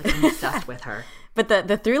 Like, I'm obsessed with her. But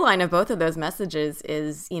the through line of both of those messages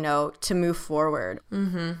is, to move forward.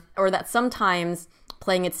 Or that sometimes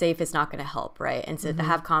playing it safe is not going to help, right? And to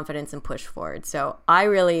have confidence and push forward. So I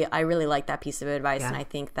really like that piece of advice. Yeah. And I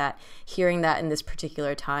think that hearing that in this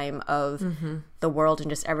particular time of the world and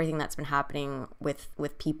just everything that's been happening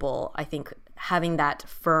with people, I think having that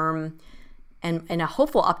firm and a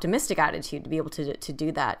hopeful, optimistic attitude to be able to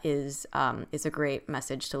do that is a great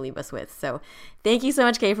message to leave us with. So thank you so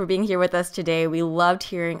much, Kay, for being here with us today. We loved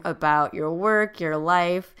hearing about your work, your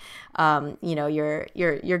life,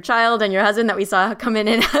 your child and your husband that we saw come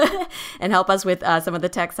in and help us with some of the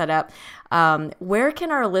tech setup. Where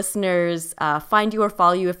can our listeners find you or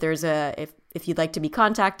follow you if you'd like to be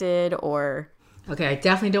contacted or... Okay, I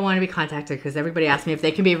definitely don't want to be contacted because everybody asks me if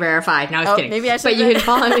they can be verified. No, I was kidding. Maybe I should. But you can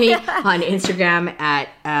follow me on Instagram at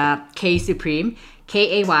Kay Supreme,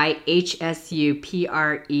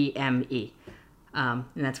 KayHSupreme. And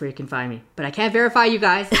that's where you can find me. But I can't verify you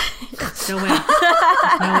guys. No way.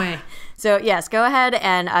 No way. So yes, go ahead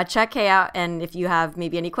and check Kay out, and if you have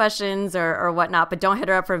maybe any questions or whatnot, but don't hit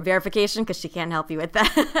her up for verification because she can't help you with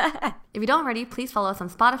that. If you don't already, please follow us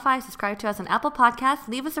on Spotify, subscribe to us on Apple Podcasts,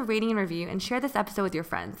 leave us a rating and review, and share this episode with your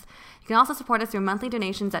friends. You can also support us through monthly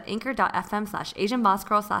donations at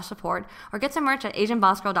anchor.fm/AsianBossGirl/support or get some merch at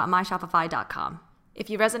asianbossgirl.myshopify.com. If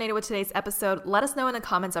you resonated with today's episode, let us know in the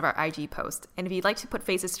comments of our IG post. And if you'd like to put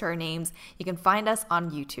faces to our names, you can find us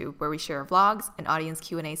on YouTube, where we share vlogs, an audience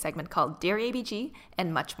Q&A segment called Dear ABG,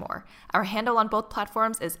 and much more. Our handle on both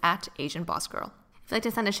platforms is @AsianBossGirl. If you'd like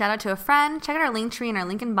to send a shout out to a friend, check out our link tree in our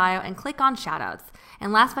link in bio and click on shoutouts.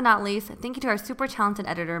 And last but not least, thank you to our super talented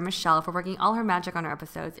editor, Michelle, for working all her magic on our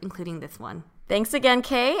episodes, including this one. Thanks again,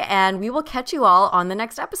 Kay, and we will catch you all on the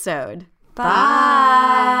next episode. Bye.